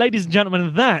 and ladies and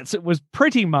gentlemen, that was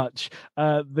pretty much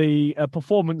the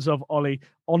performance of Ollie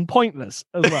on Pointless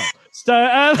as well. So,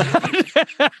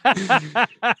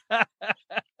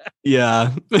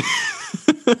 yeah.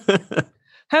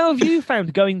 How have you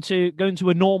found going to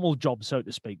a normal job, so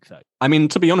to speak, though? I mean,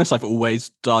 to be honest, I've always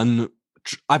done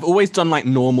like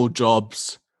normal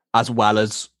jobs as well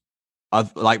as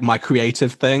like my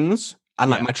creative things and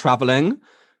like my traveling.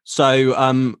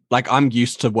 So, like I'm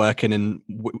used to working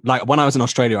like when I was in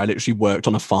Australia, I literally worked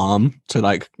on a farm to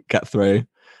like get through.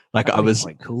 Like That I would be was,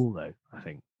 quite cool though, I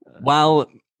think. well,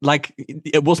 like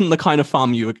it wasn't the kind of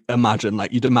farm you would imagine.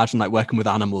 Like you'd imagine like working with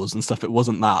animals and stuff. It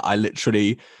wasn't that.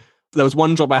 There was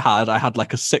one job I had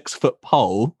like a 6-foot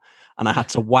pole and I had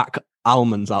to whack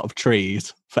almonds out of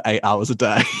trees for 8 hours a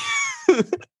day.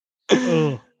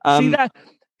 Oh, see that?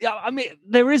 Yeah, I mean,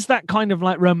 there is that kind of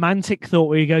like romantic thought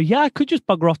where you go, yeah, I could just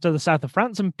bugger off to the south of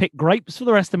France and pick grapes for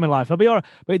the rest of my life. I'll be all right.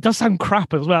 But it does sound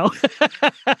crap as well.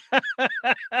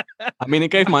 I mean,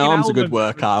 it gave my Fucking arms a good almonds.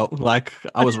 workout. Like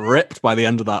I was ripped by the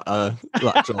end of that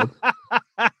job.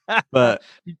 But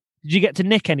Did you get to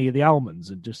nick any of the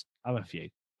almonds and just have a few?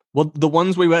 well, the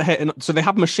ones we were hitting, so they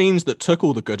have machines that took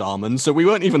all the good almonds. So we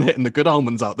weren't even hitting the good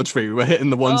almonds out the tree. We were hitting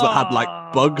the ones that had like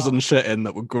bugs and shit in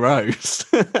that were gross.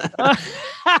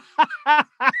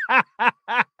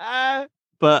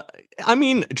 But I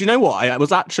mean, do you know what? I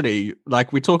was actually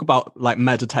like, we talk about like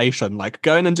meditation, like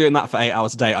going and doing that for 8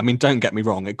 hours a day. I mean, don't get me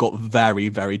wrong. It got very,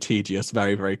 very tedious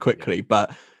very, very quickly.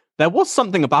 But there was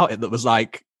something about it that was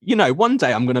like, you know, one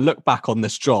day I'm going to look back on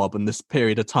this job and this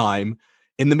period of time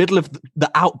in the middle of the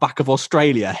outback of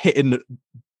Australia, hitting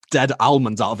dead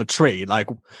almonds out of a tree. Like,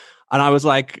 and I was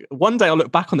like, one day I'll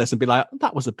look back on this and be like,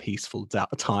 that was a peaceful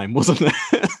time, wasn't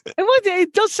it?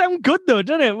 It does sound good though,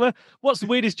 doesn't it? What's the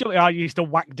weirdest job? I used to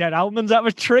whack dead almonds out of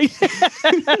a tree.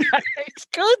 It's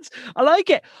good. I like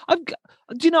it.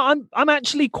 I'm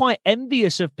actually quite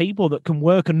envious of people that can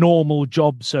work a normal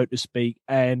job, so to speak,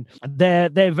 and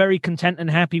they're very content and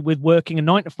happy with working a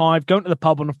 9 to 5, going to the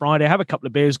pub on a Friday, have a couple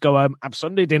of beers, go home, have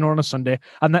Sunday dinner on a Sunday,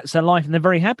 and that's their life, and they're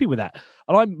very happy with that.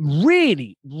 And I'm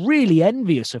really, really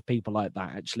envious of people like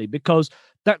that, actually, because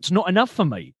that's not enough for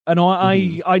me, and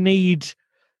I need.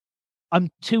 I'm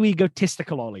too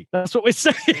egotistical, Ollie. That's what we're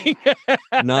saying.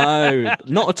 No,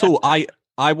 not at all. I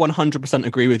 100%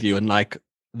 agree with you. And like,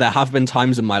 there have been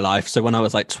times in my life. So when I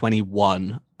was like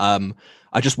 21, I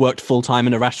just worked full time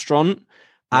in a restaurant.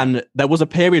 And there was a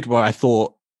period where I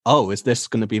thought, oh, is this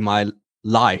going to be my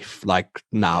life? Like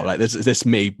now, like is this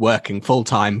me working full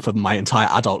time for my entire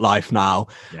adult life now?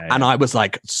 And I was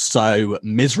like so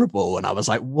miserable. And I was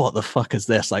like, what the fuck is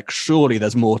this? Like, surely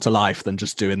there's more to life than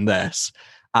just doing this.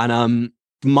 And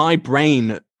my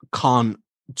brain can't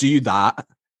do that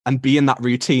and be in that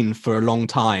routine for a long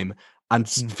time and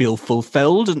feel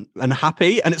fulfilled and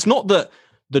happy. And it's not that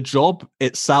the job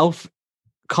itself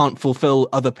can't fulfill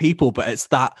other people, but it's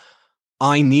that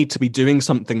I need to be doing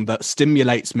something that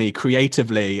stimulates me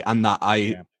creatively and that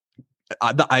I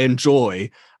enjoy.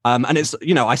 And it's,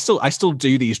 you know, I still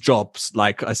do these jobs.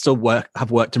 Like I still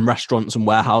have worked in restaurants and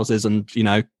warehouses and, you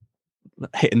know,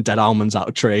 hitting dead almonds out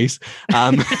of trees.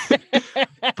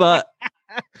 But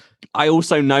I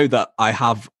also know that I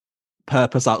have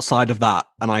purpose outside of that.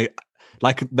 And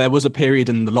there was a period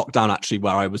in the lockdown actually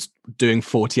where I was doing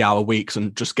 40-hour weeks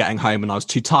and just getting home and I was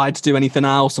too tired to do anything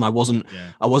else. And I wasn't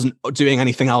doing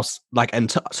anything else like in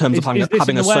terms of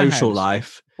having a social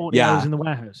life. 40 hours in the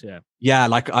warehouse. Yeah.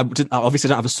 Like I obviously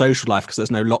don't have a social life because there's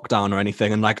no lockdown or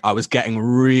anything. And like, I was getting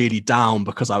really down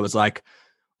because I was like,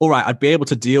 all right, I'd be able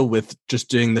to deal with just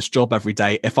doing this job every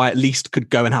day if I at least could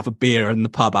go and have a beer in the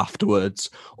pub afterwards,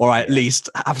 or I at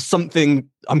least have something.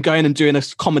 I'm going and doing a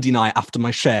comedy night after my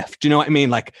shift. Do you know what I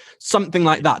mean? Like something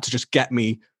like that to just get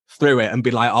me through it and be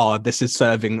like, oh, this is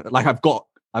serving. Like I've got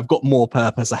more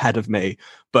purpose ahead of me.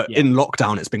 But in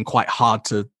lockdown, it's been quite hard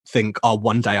to think, oh,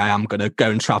 one day I am going to go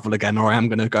and travel again, or I am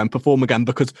going to go and perform again,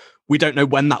 because we don't know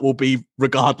when that will be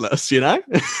regardless, you know?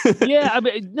 Yeah, I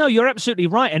mean, no, you're absolutely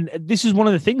right. And this is one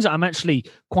of the things that I'm actually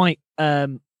quite,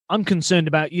 I'm concerned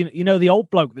about. You know, the old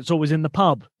bloke that's always in the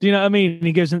pub. Do you know what I mean? And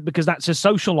he goes, because that's his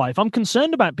social life. I'm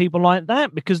concerned about people like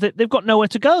that because they've got nowhere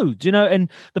to go. Do you know?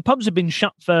 And the pubs have been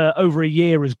shut for over a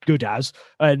year as good as,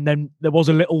 and then there was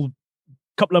a little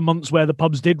couple of months where the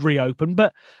pubs did reopen,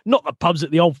 but not the pubs that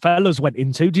the old fellas went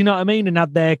into, do you know what I mean, and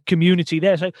had their community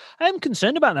there. So I am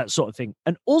concerned about that sort of thing.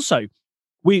 And also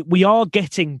we are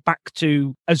getting back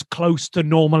to as close to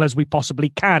normal as we possibly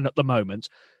can at the moment,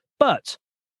 but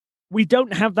we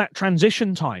don't have that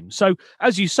transition time. So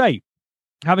as you say,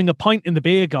 having a pint in the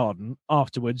beer garden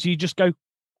afterwards, you just go,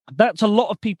 that's a lot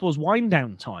of people's wind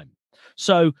down time.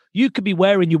 So you could be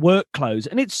wearing your work clothes,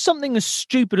 and it's something as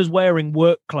stupid as wearing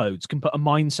work clothes can put a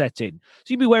mindset in. So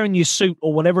you'd be wearing your suit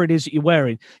or whatever it is that you're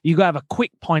wearing. You go have a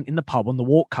quick pint in the pub on the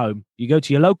walk home. You go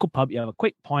to your local pub, you have a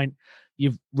quick pint,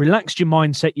 you've relaxed your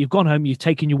mindset, you've gone home, you've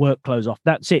taken your work clothes off.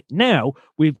 That's it. Now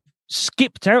we've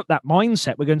skipped out that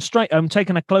mindset. We're going straight home,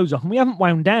 taking our clothes off, and we haven't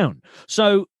wound down.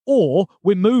 So or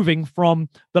we're moving from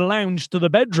the lounge to the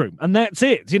bedroom, and that's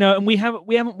it, and we haven't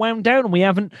wound down, and we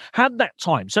haven't had that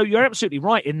time. So you're absolutely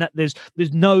right in that there's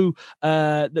no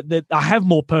that I have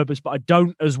more purpose, but I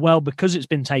don't as well, because it's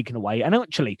been taken away. And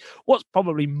actually, what's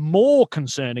probably more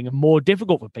concerning and more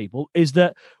difficult for people is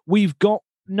that we've got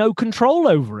no control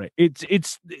over it.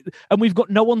 And we've got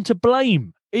no one to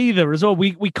blame either as well.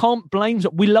 We can't blame.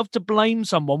 We love to blame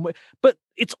someone, but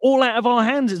it's all out of our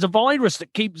hands. It's a virus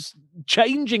that keeps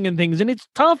changing and things, and it's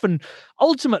tough. And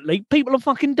ultimately, people are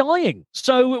fucking dying.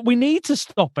 So we need to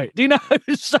stop it. Do you know?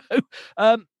 So,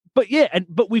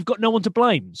 but we've got no one to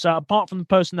blame. So apart from the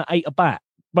person that ate a bat,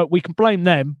 but we can blame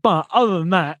them. But other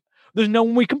than that, there's no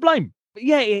one we can blame. But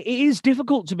yeah, it is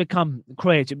difficult to become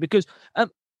creative because.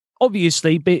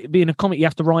 Obviously, being a comic, you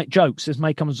have to write jokes. This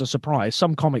may come as a surprise.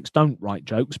 Some comics don't write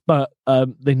jokes, but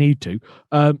they need to.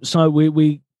 So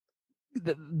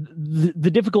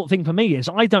the difficult thing for me is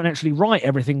I don't actually write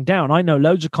everything down. I know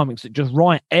loads of comics that just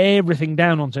write everything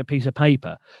down onto a piece of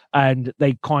paper, and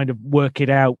they kind of work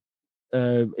it out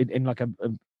in like a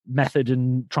method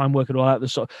and try and work it all out.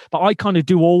 But I kind of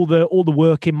do all the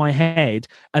work in my head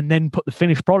and then put the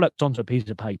finished product onto a piece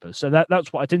of paper. So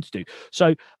that's what I tend to do.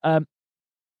 So.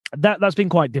 That's been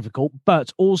quite difficult,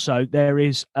 but also there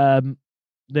is the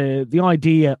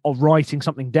idea of writing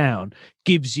something down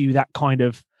gives you that kind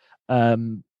of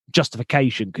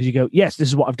justification, because you go, yes, this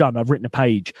is what I've done. I've written a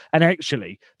page, and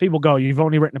actually, people go, you've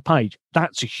only written a page.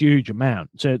 That's a huge amount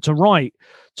to write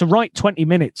 20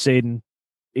 minutes in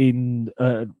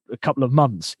a couple of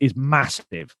months is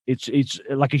massive. It's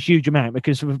like a huge amount,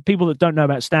 because for people that don't know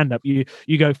about stand-up, you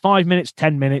go 5 minutes,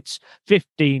 10 minutes,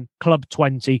 15, club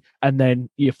 20, and then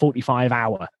your 45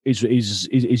 hour is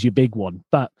your big one.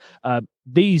 But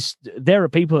there are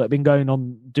people that have been going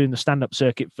on doing the stand-up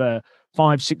circuit for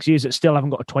 5-6 years that still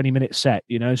haven't got a 20-minute set,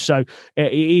 so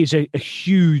it is a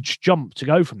huge jump to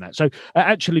go from that. So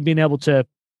actually being able to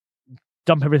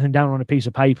dump everything down on a piece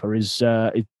of paper is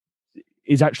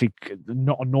actually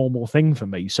not a normal thing for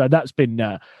me. So that's been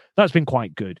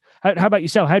quite good. How about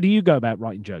yourself? How do you go about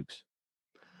writing jokes?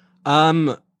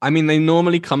 I mean, they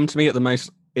normally come to me at the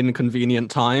most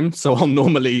inconvenient time. So I'll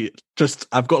normally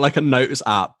I've got like a notes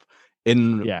app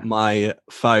in my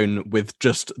phone with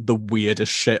just the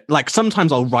weirdest shit. Like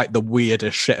sometimes I'll write the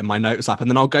weirdest shit in my notes app, and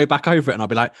then I'll go back over it and I'll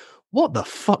be like, what the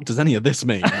fuck does any of this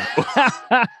mean?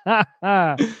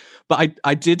 But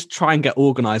I did try and get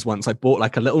organized once. I bought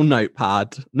like a little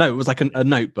notepad. No, it was like a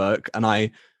notebook, and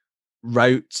I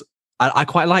wrote. I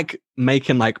quite like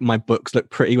making like my books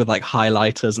look pretty with like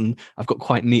highlighters, and I've got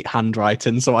quite neat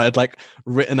handwriting. So I had like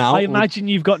written out. I imagine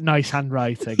you've got nice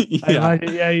handwriting.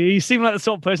 Yeah, you seem like the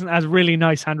sort of person that has really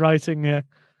nice handwriting. Yeah.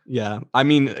 Yeah, I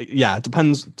mean, yeah,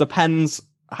 depends.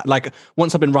 Like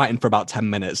once I've been writing for about 10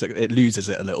 minutes, it loses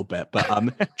it a little bit.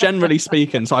 But generally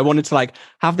speaking, so I wanted to like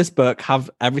have this book, have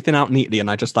everything out neatly, and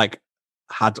I just like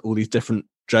had all these different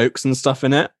jokes and stuff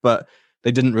in it, but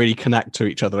they didn't really connect to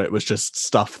each other. It was just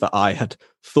stuff that I had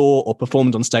thought or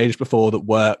performed on stage before that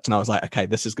worked, and I was like, okay,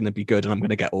 this is going to be good, and I'm going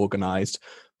to get organized.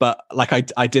 But like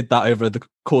I did that over the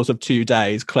course of 2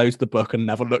 days, closed the book, and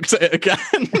never looked at it again.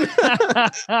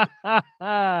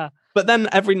 But then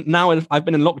now I've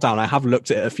been in lockdown, I have looked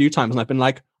at it a few times, and I've been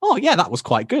like, oh yeah, that was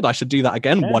quite good. I should do that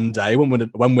again one day when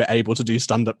we're able to do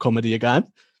stand-up comedy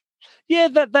again. Yeah,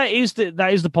 that is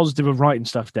the positive of writing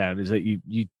stuff down, is that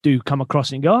you do come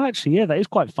across it and go, oh, actually, yeah, that is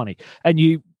quite funny, and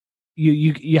you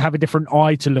have a different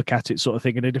eye to look at it, sort of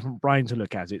thing, and a different brain to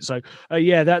look at it. So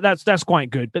yeah, that's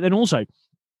quite good. But then also,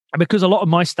 because a lot of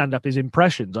my stand-up is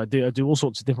impressions, I do all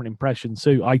sorts of different impressions.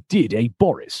 So I did a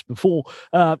Boris before,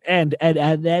 and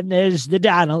then there's the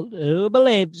Donald who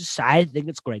believes. I think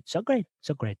it's great, so great,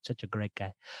 such a great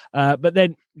guy. But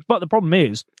the problem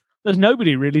is, there's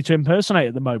nobody really to impersonate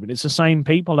at the moment. It's the same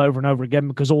people over and over again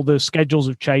because all the schedules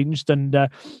have changed, and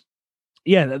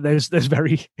there's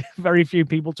very very few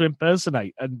people to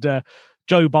impersonate, and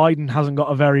Joe Biden hasn't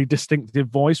got a very distinctive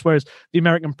voice, whereas the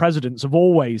American presidents have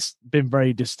always been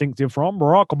very distinctive, from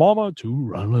Barack Obama to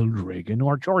Ronald Reagan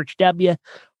or George W.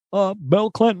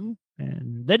 Bill Clinton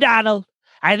and the Donald.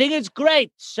 I think it's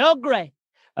great, so great.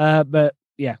 But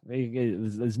yeah,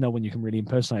 there's no one you can really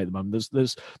impersonate at the moment.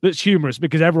 That's humorous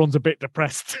because everyone's a bit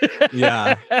depressed.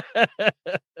 Yeah.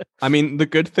 I mean, the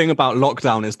good thing about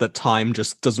lockdown is that time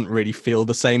just doesn't really feel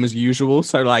the same as usual.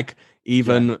 So like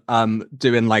even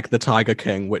doing like the Tiger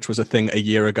King, which was a thing a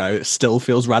year ago, it still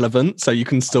feels relevant. So you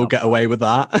can still get away with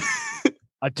that.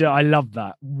 I love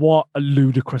that. What a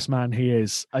ludicrous man he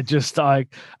is. And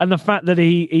the fact that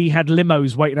he had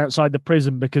limos waiting outside the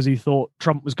prison because he thought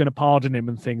Trump was going to pardon him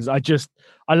and things. I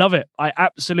love it. I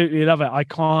absolutely love it. I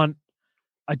can't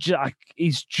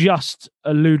he's just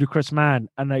a ludicrous man,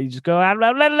 and they just go,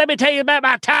 let me tell you about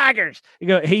my tigers. You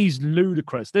go, he's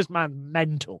ludicrous. This man's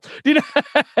mental. You know,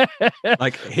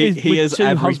 like he is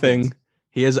everything. Husbands.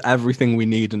 He is everything we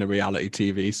need in a reality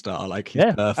TV star. Like, he's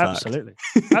perfect.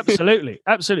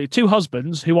 Absolutely. 2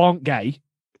 husbands who aren't gay.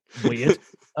 Weird.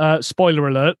 Spoiler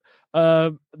alert.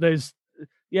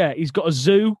 He's got a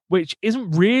zoo, which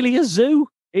isn't really a zoo.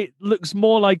 It looks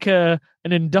more like an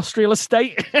industrial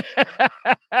estate.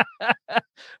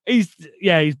 He's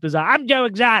bizarre. I'm Joe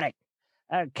Exotic.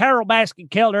 Carol Baskin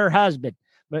killed her husband.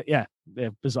 But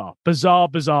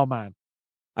bizarre man.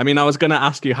 I mean, I was going to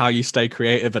ask you how you stay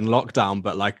creative in lockdown,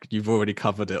 but like, you've already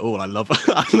covered it all. I love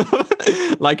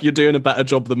it. Like, you're doing a better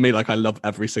job than me. Like, I love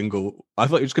every single. I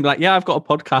thought you were just going to be like, yeah, I've got a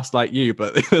podcast like you,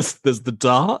 but there's the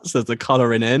darts, there's the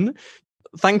colouring in.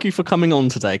 Thank you for coming on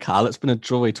today, Cal. It's been a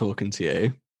joy talking to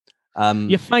you.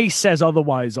 Your face says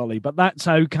otherwise, Ollie, but that's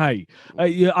okay.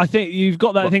 I think you've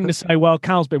got that thing to say, well,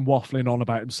 Cal's been waffling on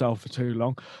about himself for too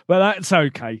long, but that's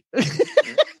okay.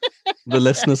 The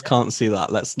listeners can't see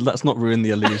that. Let's not ruin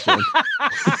the illusion.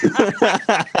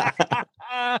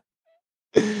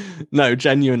 No,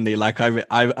 genuinely, like,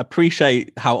 I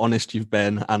appreciate how honest you've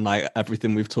been and like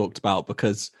everything we've talked about,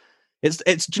 because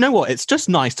it's do you know what? It's just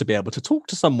nice to be able to talk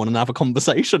to someone and have a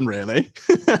conversation, really.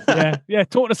 Yeah.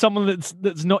 Talk to someone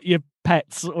that's not your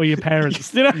pets or your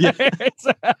parents. You know?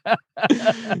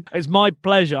 It's my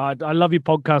pleasure. I love your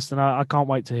podcast, and I can't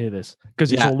wait to hear this,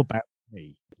 because it's all about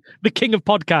me. The king of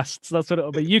podcasts. That's what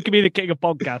it'll be. You can be the king of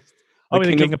podcasts. I'll be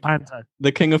the king of Panto.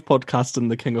 The king of podcasts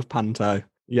and the king of Panto.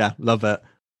 Yeah, love it.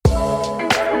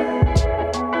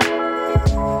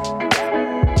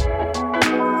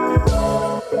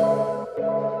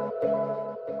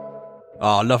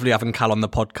 Oh, lovely having Cal on the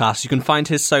podcast. You can find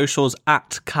his socials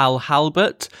at Cal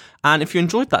Halbert. And if you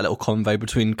enjoyed that little convo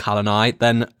between Cal and I,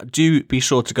 then do be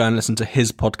sure to go and listen to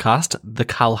his podcast, the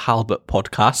Cal Halbert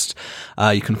Podcast.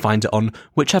 You can find it on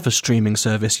whichever streaming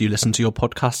service you listen to your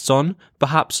podcasts on,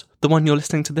 perhaps the one you're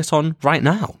listening to this on right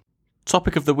now.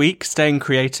 Topic of the week, staying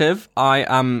creative. I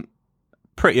am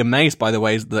pretty amazed by the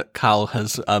ways that Cal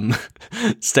has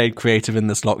stayed creative in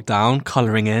this lockdown,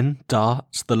 colouring in,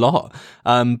 darts, the lot.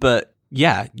 But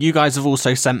yeah, you guys have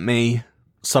also sent me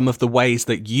some of the ways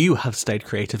that you have stayed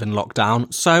creative in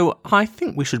lockdown. So I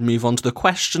think we should move on to the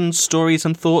questions, stories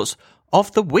and thoughts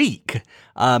of the week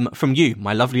from you,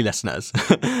 my lovely listeners.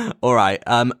 All right.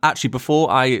 Actually, before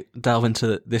I delve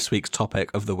into this week's topic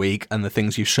of the week and the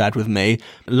things you shared with me,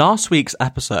 last week's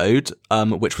episode,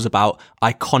 which was about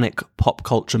iconic pop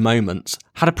culture moments,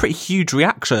 had a pretty huge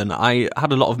reaction. I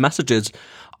had a lot of messages.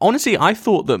 Honestly, I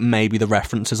thought that maybe the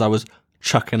references I was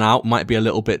chucking out might be a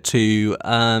little bit too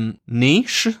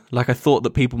niche. Like, I thought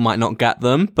that people might not get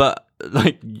them, but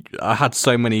like, I had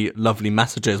so many lovely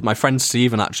messages. My friend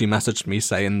Steven actually messaged me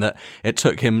saying that it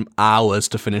took him hours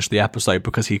to finish the episode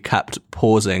because he kept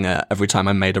pausing every time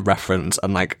I made a reference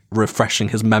and like refreshing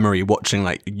his memory, watching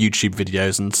like YouTube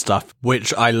videos and stuff,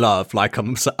 which I love. Like,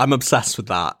 I'm obsessed with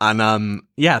that. And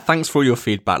yeah, thanks for all your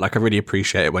feedback. Like, I really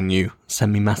appreciate it when you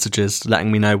send me messages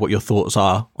letting me know what your thoughts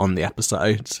are on the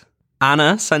episode.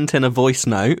 Anna sent in a voice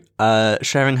note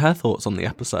sharing her thoughts on the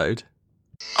episode.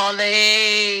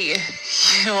 Ollie,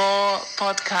 your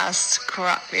podcast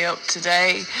cracked me up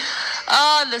today.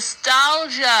 Oh,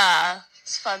 nostalgia.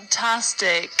 It's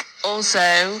fantastic. Also,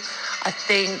 I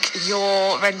think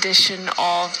your rendition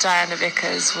of Diana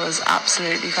Vickers was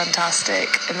absolutely fantastic.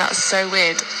 And that's so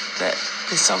weird that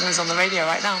this song is on the radio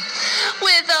right now.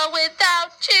 With or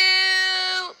without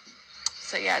you.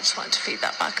 So yeah, I just wanted to feed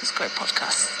that back as a great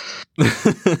podcast.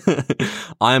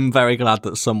 I am very glad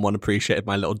that someone appreciated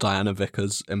my little Diana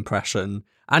Vickers impression.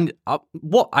 And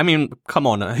come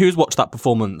on, who's watched that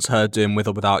performance, her doing With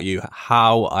or Without You?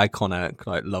 How iconic.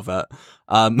 I love it.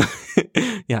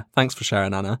 Yeah, thanks for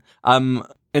sharing, Anna.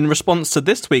 In response to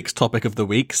this week's topic of the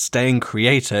week, staying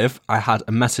creative, I had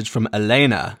a message from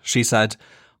Elena. She said,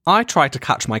 I try to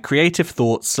catch my creative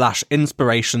thoughts /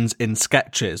 inspirations in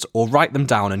sketches or write them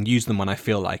down and use them when I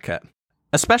feel like it.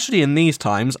 Especially in these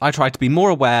times, I try to be more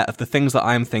aware of the things that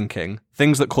I am thinking,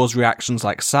 things that cause reactions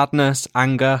like sadness,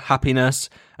 anger, happiness,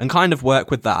 and kind of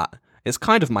work with that. It's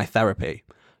kind of my therapy.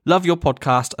 Love your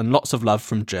podcast and lots of love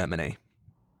from Germany.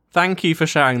 Thank you for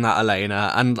sharing that,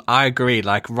 Elena. And I agree,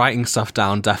 like, writing stuff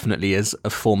down definitely is a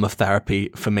form of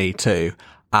therapy for me too.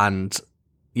 And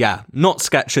yeah, not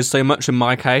sketches so much in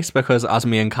my case, because as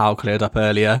me and Cal cleared up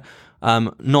earlier,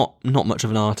 not much of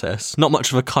an artist, not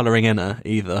much of a colouring inner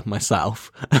either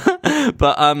myself.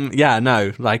 But yeah,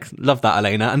 no, like, love that,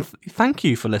 Elena, and thank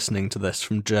you for listening to this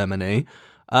from Germany.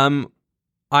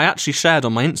 I actually shared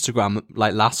on my Instagram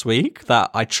like last week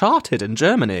that I charted in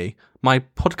Germany. My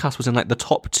podcast was in like the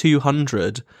top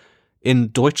 200 in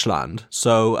Deutschland.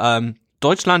 So,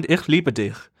 Deutschland, ich liebe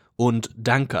dich und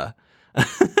danke.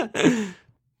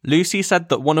 Lucy said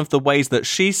that one of the ways that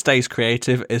she stays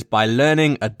creative is by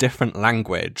learning a different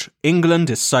language. England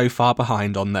is so far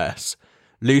behind on this.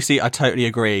 Lucy, I totally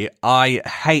agree. I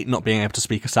hate not being able to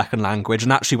speak a second language.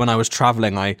 And actually, when I was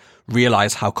travelling, I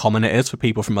realised how common it is for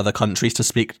people from other countries to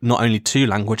speak not only 2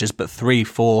 languages, but 3,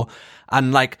 4.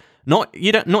 And like, not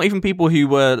even people who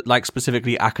were like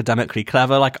specifically academically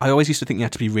clever. Like, I always used to think you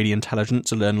had to be really intelligent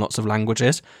to learn lots of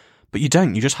languages. But you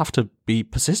don't. You just have to be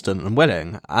persistent and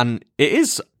willing. And it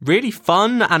is really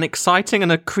fun and exciting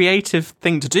and a creative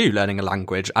thing to do, learning a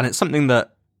language. And it's something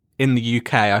that in the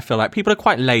UK, I feel like people are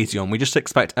quite lazy on. We just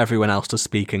expect everyone else to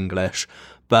speak English.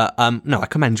 But no, I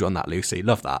commend you on that, Lucy.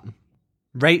 Love that.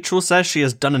 Rachel says she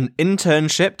has done an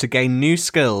internship to gain new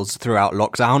skills throughout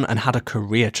lockdown and had a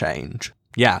career change.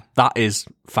 Yeah, that is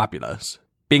fabulous.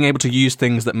 Being able to use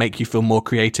things that make you feel more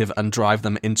creative and drive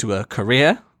them into a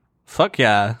career. Fuck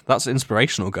yeah, that's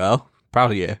inspirational, girl. Proud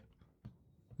of you.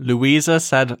 Louisa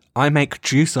said, I make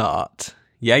juice art.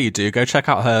 Yeah, you do. Go check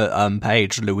out her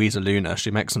page, Louisa Luna. She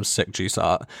makes some sick juice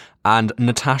art. And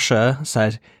Natasha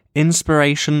said,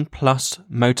 inspiration plus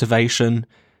motivation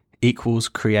equals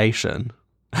creation.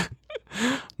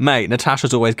 Mate,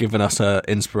 Natasha's always given us her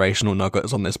inspirational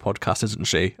nuggets on this podcast, isn't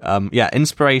she? Yeah,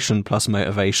 inspiration plus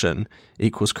motivation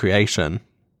equals creation.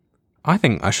 I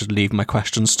think I should leave my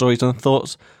questions, stories and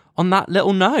thoughts on that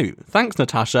little note. Thanks,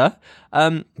 Natasha.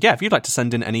 Yeah, if you'd like to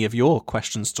send in any of your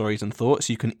questions, stories and thoughts,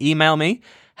 you can email me,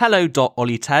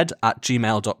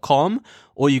 hello.ollieted@gmail.com,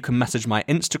 or you can message my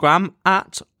Instagram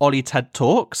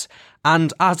 @OllieTedTalks.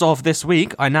 And as of this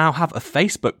week, I now have a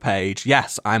Facebook page.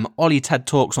 Yes, I'm Ollie Ted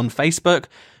Talks on Facebook.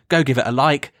 Go give it a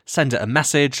like, send it a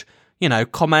message,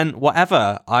 comment,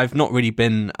 whatever. I've not really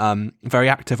been very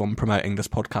active on promoting this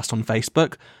podcast on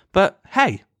Facebook, but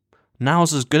hey,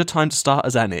 now's as good a time to start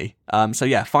as any. So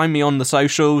yeah, find me on the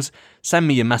socials, send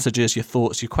me your messages, your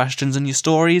thoughts, your questions and your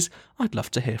stories. I'd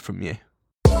love to hear from you.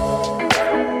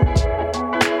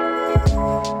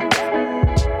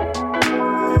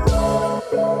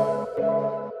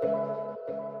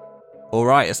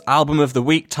 Alright, it's album of the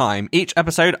week time. Each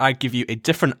episode I give you a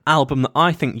different album that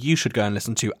I think you should go and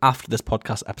listen to after this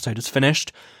podcast episode is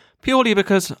finished, purely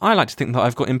because I like to think that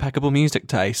I've got impeccable music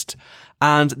taste.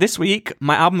 And this week,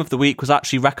 my album of the week was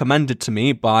actually recommended to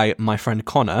me by my friend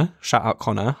Connor. Shout out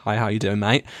Connor. Hi, how you doing,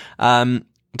 mate? Don't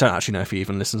actually know if he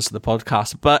even listens to the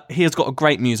podcast, but he has got a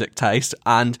great music taste,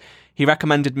 and he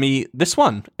recommended me this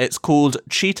one. It's called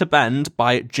Cheetah Bend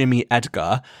by Jimmy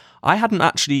Edgar. I hadn't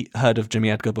actually heard of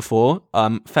Jimmy Edgar before,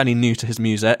 fairly new to his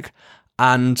music,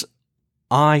 and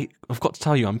I've got to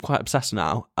tell you, I'm quite obsessed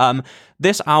now.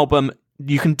 This album,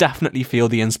 you can definitely feel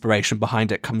the inspiration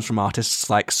behind it comes from artists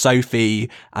like Sophie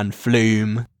and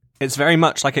Flume. It's very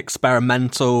much like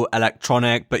experimental,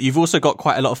 electronic, but you've also got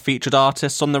quite a lot of featured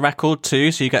artists on the record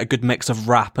too, so you get a good mix of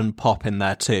rap and pop in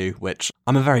there too, which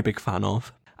I'm a very big fan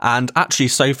of. And actually,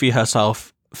 Sophie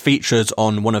herself features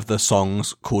on one of the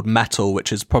songs called Metal,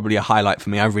 which is probably a highlight for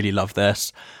me. I really love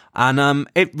this. And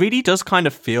it really does kind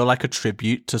of feel like a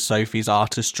tribute to Sophie's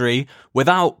artistry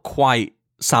without quite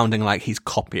sounding like he's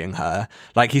copying her.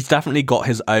 Like, he's definitely got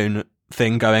his own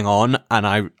thing going on, and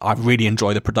I really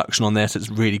enjoy the production on this. It's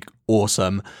really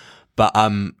awesome. But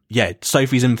yeah,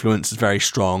 Sophie's influence is very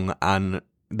strong, and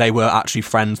they were actually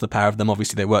friends, the pair of them.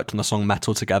 Obviously, they worked on the song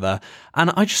Metal together,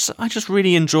 and I just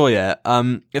really enjoy it.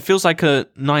 It feels like a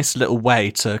nice little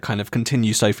way to kind of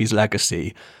continue Sophie's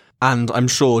legacy. And I'm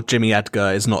sure Jimmy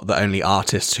Edgar is not the only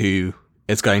artist who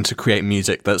is going to create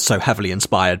music that's so heavily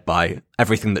inspired by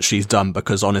everything that she's done,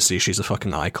 because honestly, she's a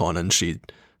fucking icon, and she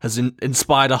has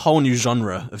inspired a whole new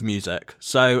genre of music.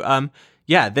 So,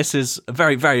 yeah, this is a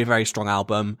very, very, very strong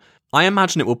album. I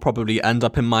imagine it will probably end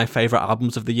up in my favourite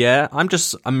albums of the year. I'm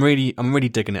really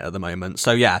digging it at the moment.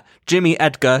 So yeah, Jimmy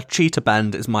Edgar, Cheetah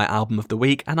Bend is my album of the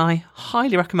week, and I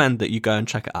highly recommend that you go and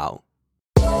check it out.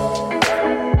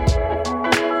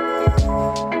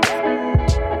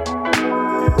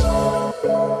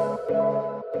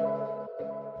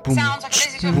 Sounds like a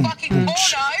visit to a fucking porno.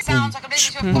 Sounds like a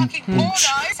visit to a fucking porno.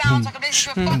 Sounds like a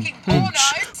visit to a fucking porno.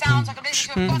 Sounds like a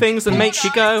visit to a fucking Things that make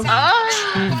you go.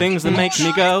 Things that make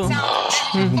me go.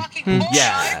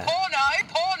 Yeah. Porno.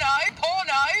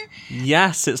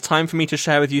 Yes, it's time for me to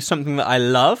share with you something that I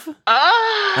love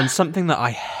and something that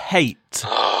I hate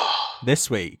this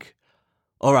week.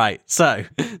 All right, so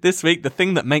this week, the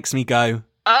thing that makes me go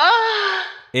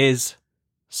is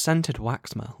scented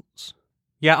wax melts.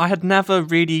 Yeah, I had never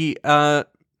really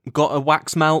got a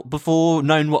wax melt before,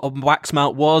 known what a wax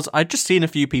melt was. I'd just seen a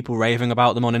few people raving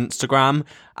about them on Instagram,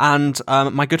 and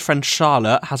my good friend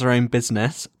Charlotte has her own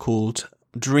business called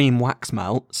Dream Wax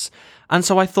Melts, and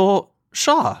so I thought,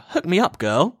 Char, hook me up,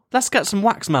 girl. Let's get some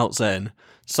wax melts in.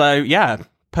 So yeah,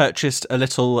 purchased a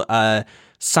little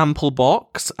sample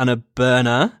box and a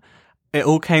burner. It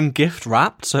all came gift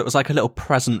wrapped, so it was like a little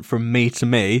present from me to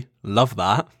me. Love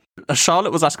that.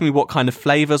 Charlotte was asking me what kind of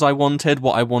flavours I wanted,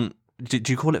 what I want. Do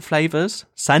you call it flavours?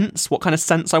 Scents? What kind of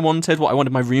scents I wanted, what I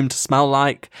wanted my room to smell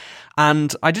like.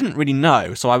 And I didn't really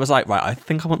know, so I was like, right, I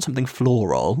think I want something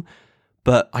floral,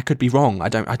 but I could be wrong.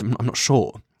 I'm not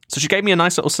sure. So she gave me a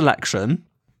nice little selection.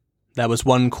 There was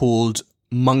one called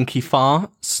Monkey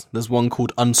Farts. There's one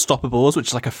called Unstoppables, which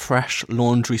is like a fresh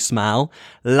laundry smell.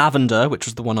 Lavender, which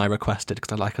was the one I requested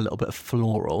because I like a little bit of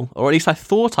floral, or at least I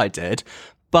thought I did,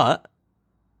 but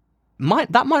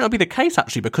that might not be the case,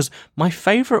 actually, because my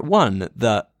favourite one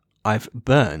that I've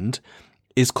burned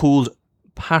is called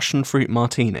Passion Fruit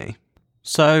Martini.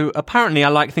 So apparently I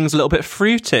like things a little bit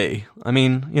fruity. I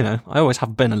mean, I always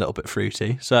have been a little bit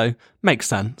fruity, so makes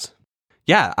sense.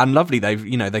 Yeah, and lovely.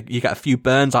 You get a few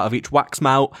burns out of each wax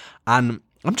melt, and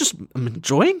I'm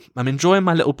enjoying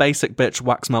my little basic bitch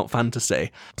wax melt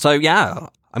fantasy. So yeah,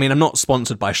 I mean, I'm not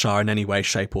sponsored by Char in any way,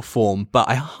 shape or form, but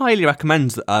I highly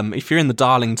recommend that if you're in the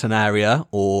Darlington area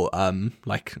or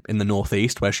like in the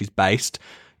northeast where she's based,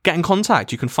 get in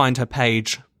contact. You can find her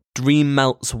page, Dream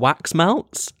Melts Wax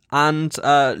Melts, and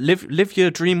live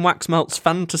your Dream Wax Melts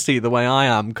fantasy the way I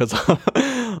am, because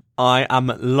I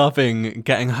am loving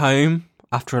getting home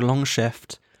after a long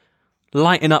shift,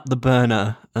 lighting up the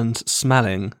burner and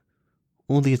smelling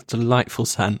all these delightful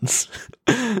scents.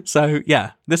 So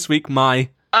yeah, this week my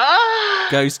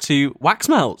goes to wax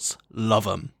melts. Love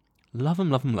them. Love them,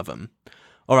 love them, love them.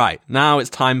 All right, now it's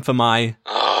time for my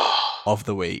of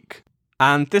the week.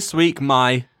 And this week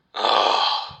my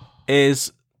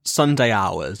is Sunday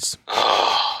hours.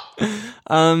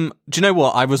 Do you know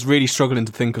what? I was really struggling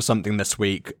to think of something this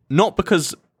week. Not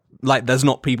because there's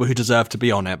not people who deserve to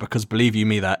be on it, because believe you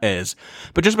me, there is.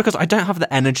 But just because I don't have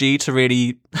the energy to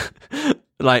really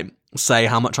say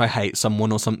how much I hate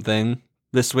someone or something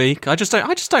this week. I just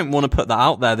don't want to put that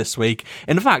out there this week.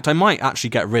 In fact, I might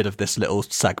actually get rid of this little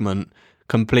segment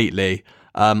completely.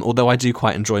 Although I do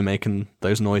quite enjoy making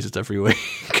those noises every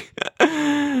week.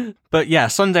 But yeah,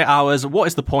 Sunday hours, what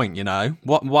is the point,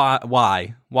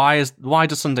 Why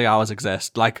does Sunday hours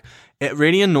exist? It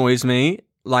really annoys me.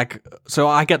 So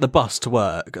I get the bus to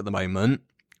work at the moment.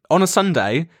 On a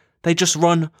Sunday, they just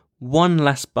run one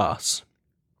less bus.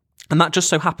 And that just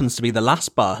so happens to be the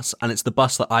last bus, and it's the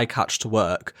bus that I catch to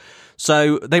work.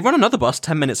 So they run another bus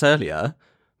 10 minutes earlier,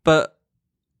 but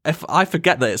if I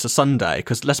forget that it's a Sunday,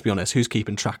 because let's be honest, who's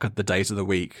keeping track of the days of the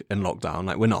week in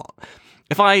lockdown? We're not.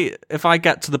 If I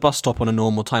get to the bus stop on a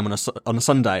normal time on a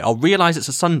Sunday, I'll realise it's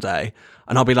a Sunday,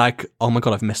 and I'll be like, oh my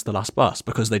God, I've missed the last bus,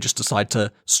 because they just decide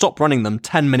to stop running them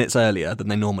 10 minutes earlier than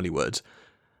they normally would.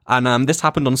 And this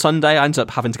happened on Sunday. I ended up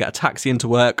having to get a taxi into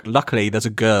work. Luckily, there's a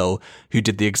girl who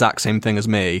did the exact same thing as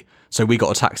me, so we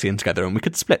got a taxi in together and we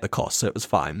could split the cost, so it was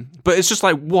fine. But it's just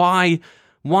why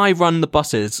run the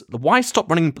buses? Why stop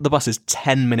running the buses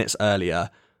 10 minutes earlier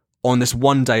on this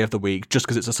one day of the week just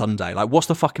because it's a Sunday? What's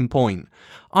the fucking point?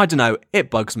 I don't know. It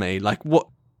bugs me. Do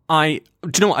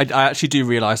you know what? I actually do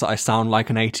realise that I sound like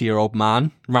an 80-year-old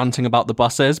man ranting about the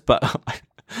buses, but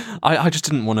I just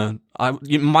didn't want to.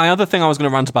 My other thing I was going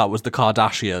to rant about was the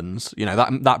Kardashians.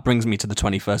 That brings me to the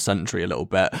 21st century a little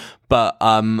bit, but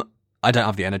I don't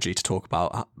have the energy to talk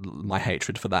about my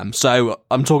hatred for them. So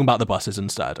I'm talking about the buses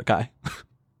instead. Okay,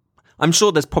 I'm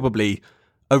sure there's probably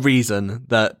a reason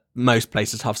that most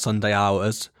places have Sunday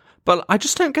hours, but I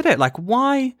just don't get it.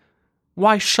 Why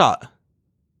shut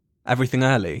everything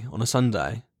early on a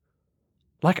Sunday?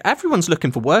 Everyone's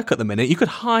looking for work at the minute. You could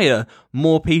hire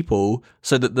more people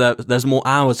so that there's more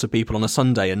hours for people on a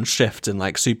Sunday and shift in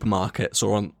supermarkets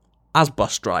or as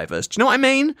bus drivers. Do you know what I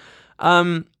mean?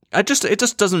 It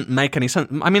just doesn't make any sense.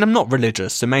 I mean, I'm not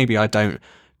religious, so maybe I don't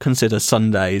consider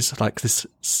Sundays this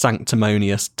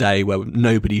sanctimonious day where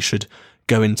nobody should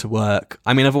go into work.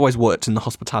 I mean, I've always worked in the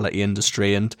hospitality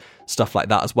industry and stuff like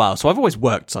that as well, so I've always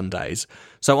worked Sundays.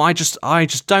 So I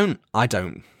don't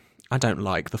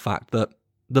like the fact that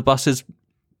the buses,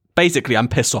 basically, I'm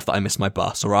pissed off that I missed my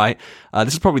bus, all right?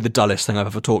 This is probably the dullest thing I've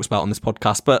ever talked about on this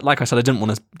podcast, but like I said, I didn't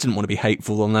want to be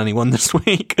hateful on anyone this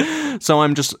week, so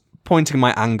I'm just pointing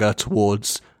my anger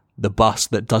towards the bus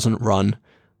that doesn't run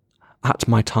at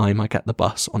my time I get the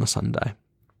bus on a Sunday.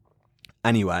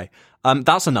 Anyway,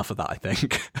 that's enough of that, I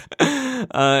think.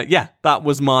 Yeah, that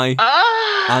was my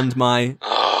and my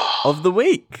of the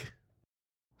week.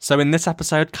 So in this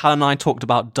episode, Cal and I talked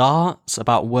about darts,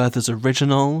 about Werther's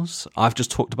Originals. I've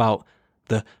just talked about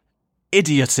the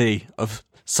idiocy of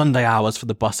Sunday hours for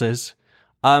the buses.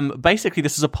 Basically,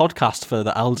 this is a podcast for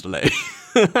the elderly.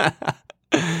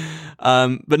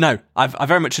 But no, I've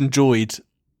very much enjoyed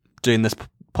doing this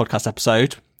podcast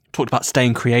episode. Talked about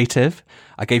staying creative.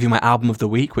 I gave you my album of the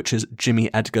week, which is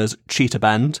Jimmy Edgar's Cheetah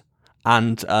Bend.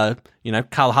 And,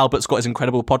 Cal Halbert's got his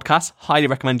incredible podcast. Highly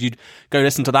recommend you go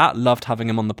listen to that. Loved having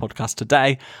him on the podcast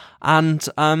today. And,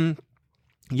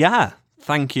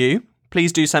 thank you.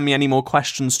 Please do send me any more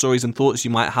questions, stories and thoughts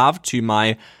you might have to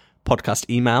my podcast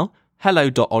email,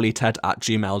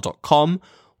 hello.ollieted@gmail.com,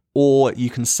 or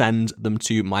you can send them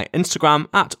to my Instagram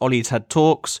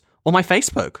 @OllieTedTalks or my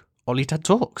Facebook, Ollie Ted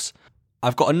Talks.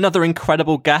 I've got another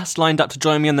incredible guest lined up to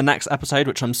join me in the next episode,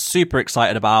 which I'm super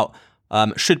excited about.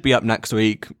 Should be up next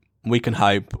week. We can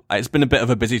hope. It's been a bit of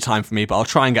a busy time for me, but I'll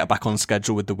try and get back on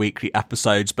schedule with the weekly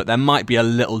episodes. But there might be a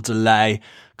little delay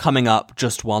coming up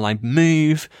just while I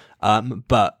move.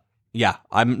 But yeah,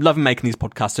 I'm loving making these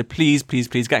podcasts. So please, please,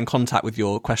 please get in contact with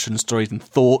your questions, stories and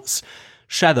thoughts.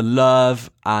 Share the love.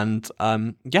 And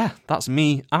that's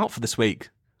me out for this week.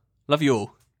 Love you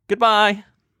all. Goodbye.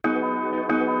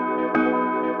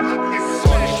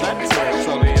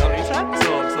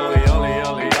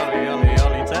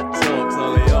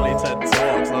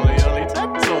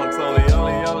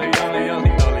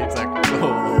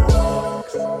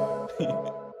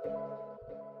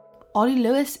 Ollie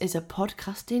Lewis is a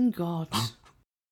podcasting god.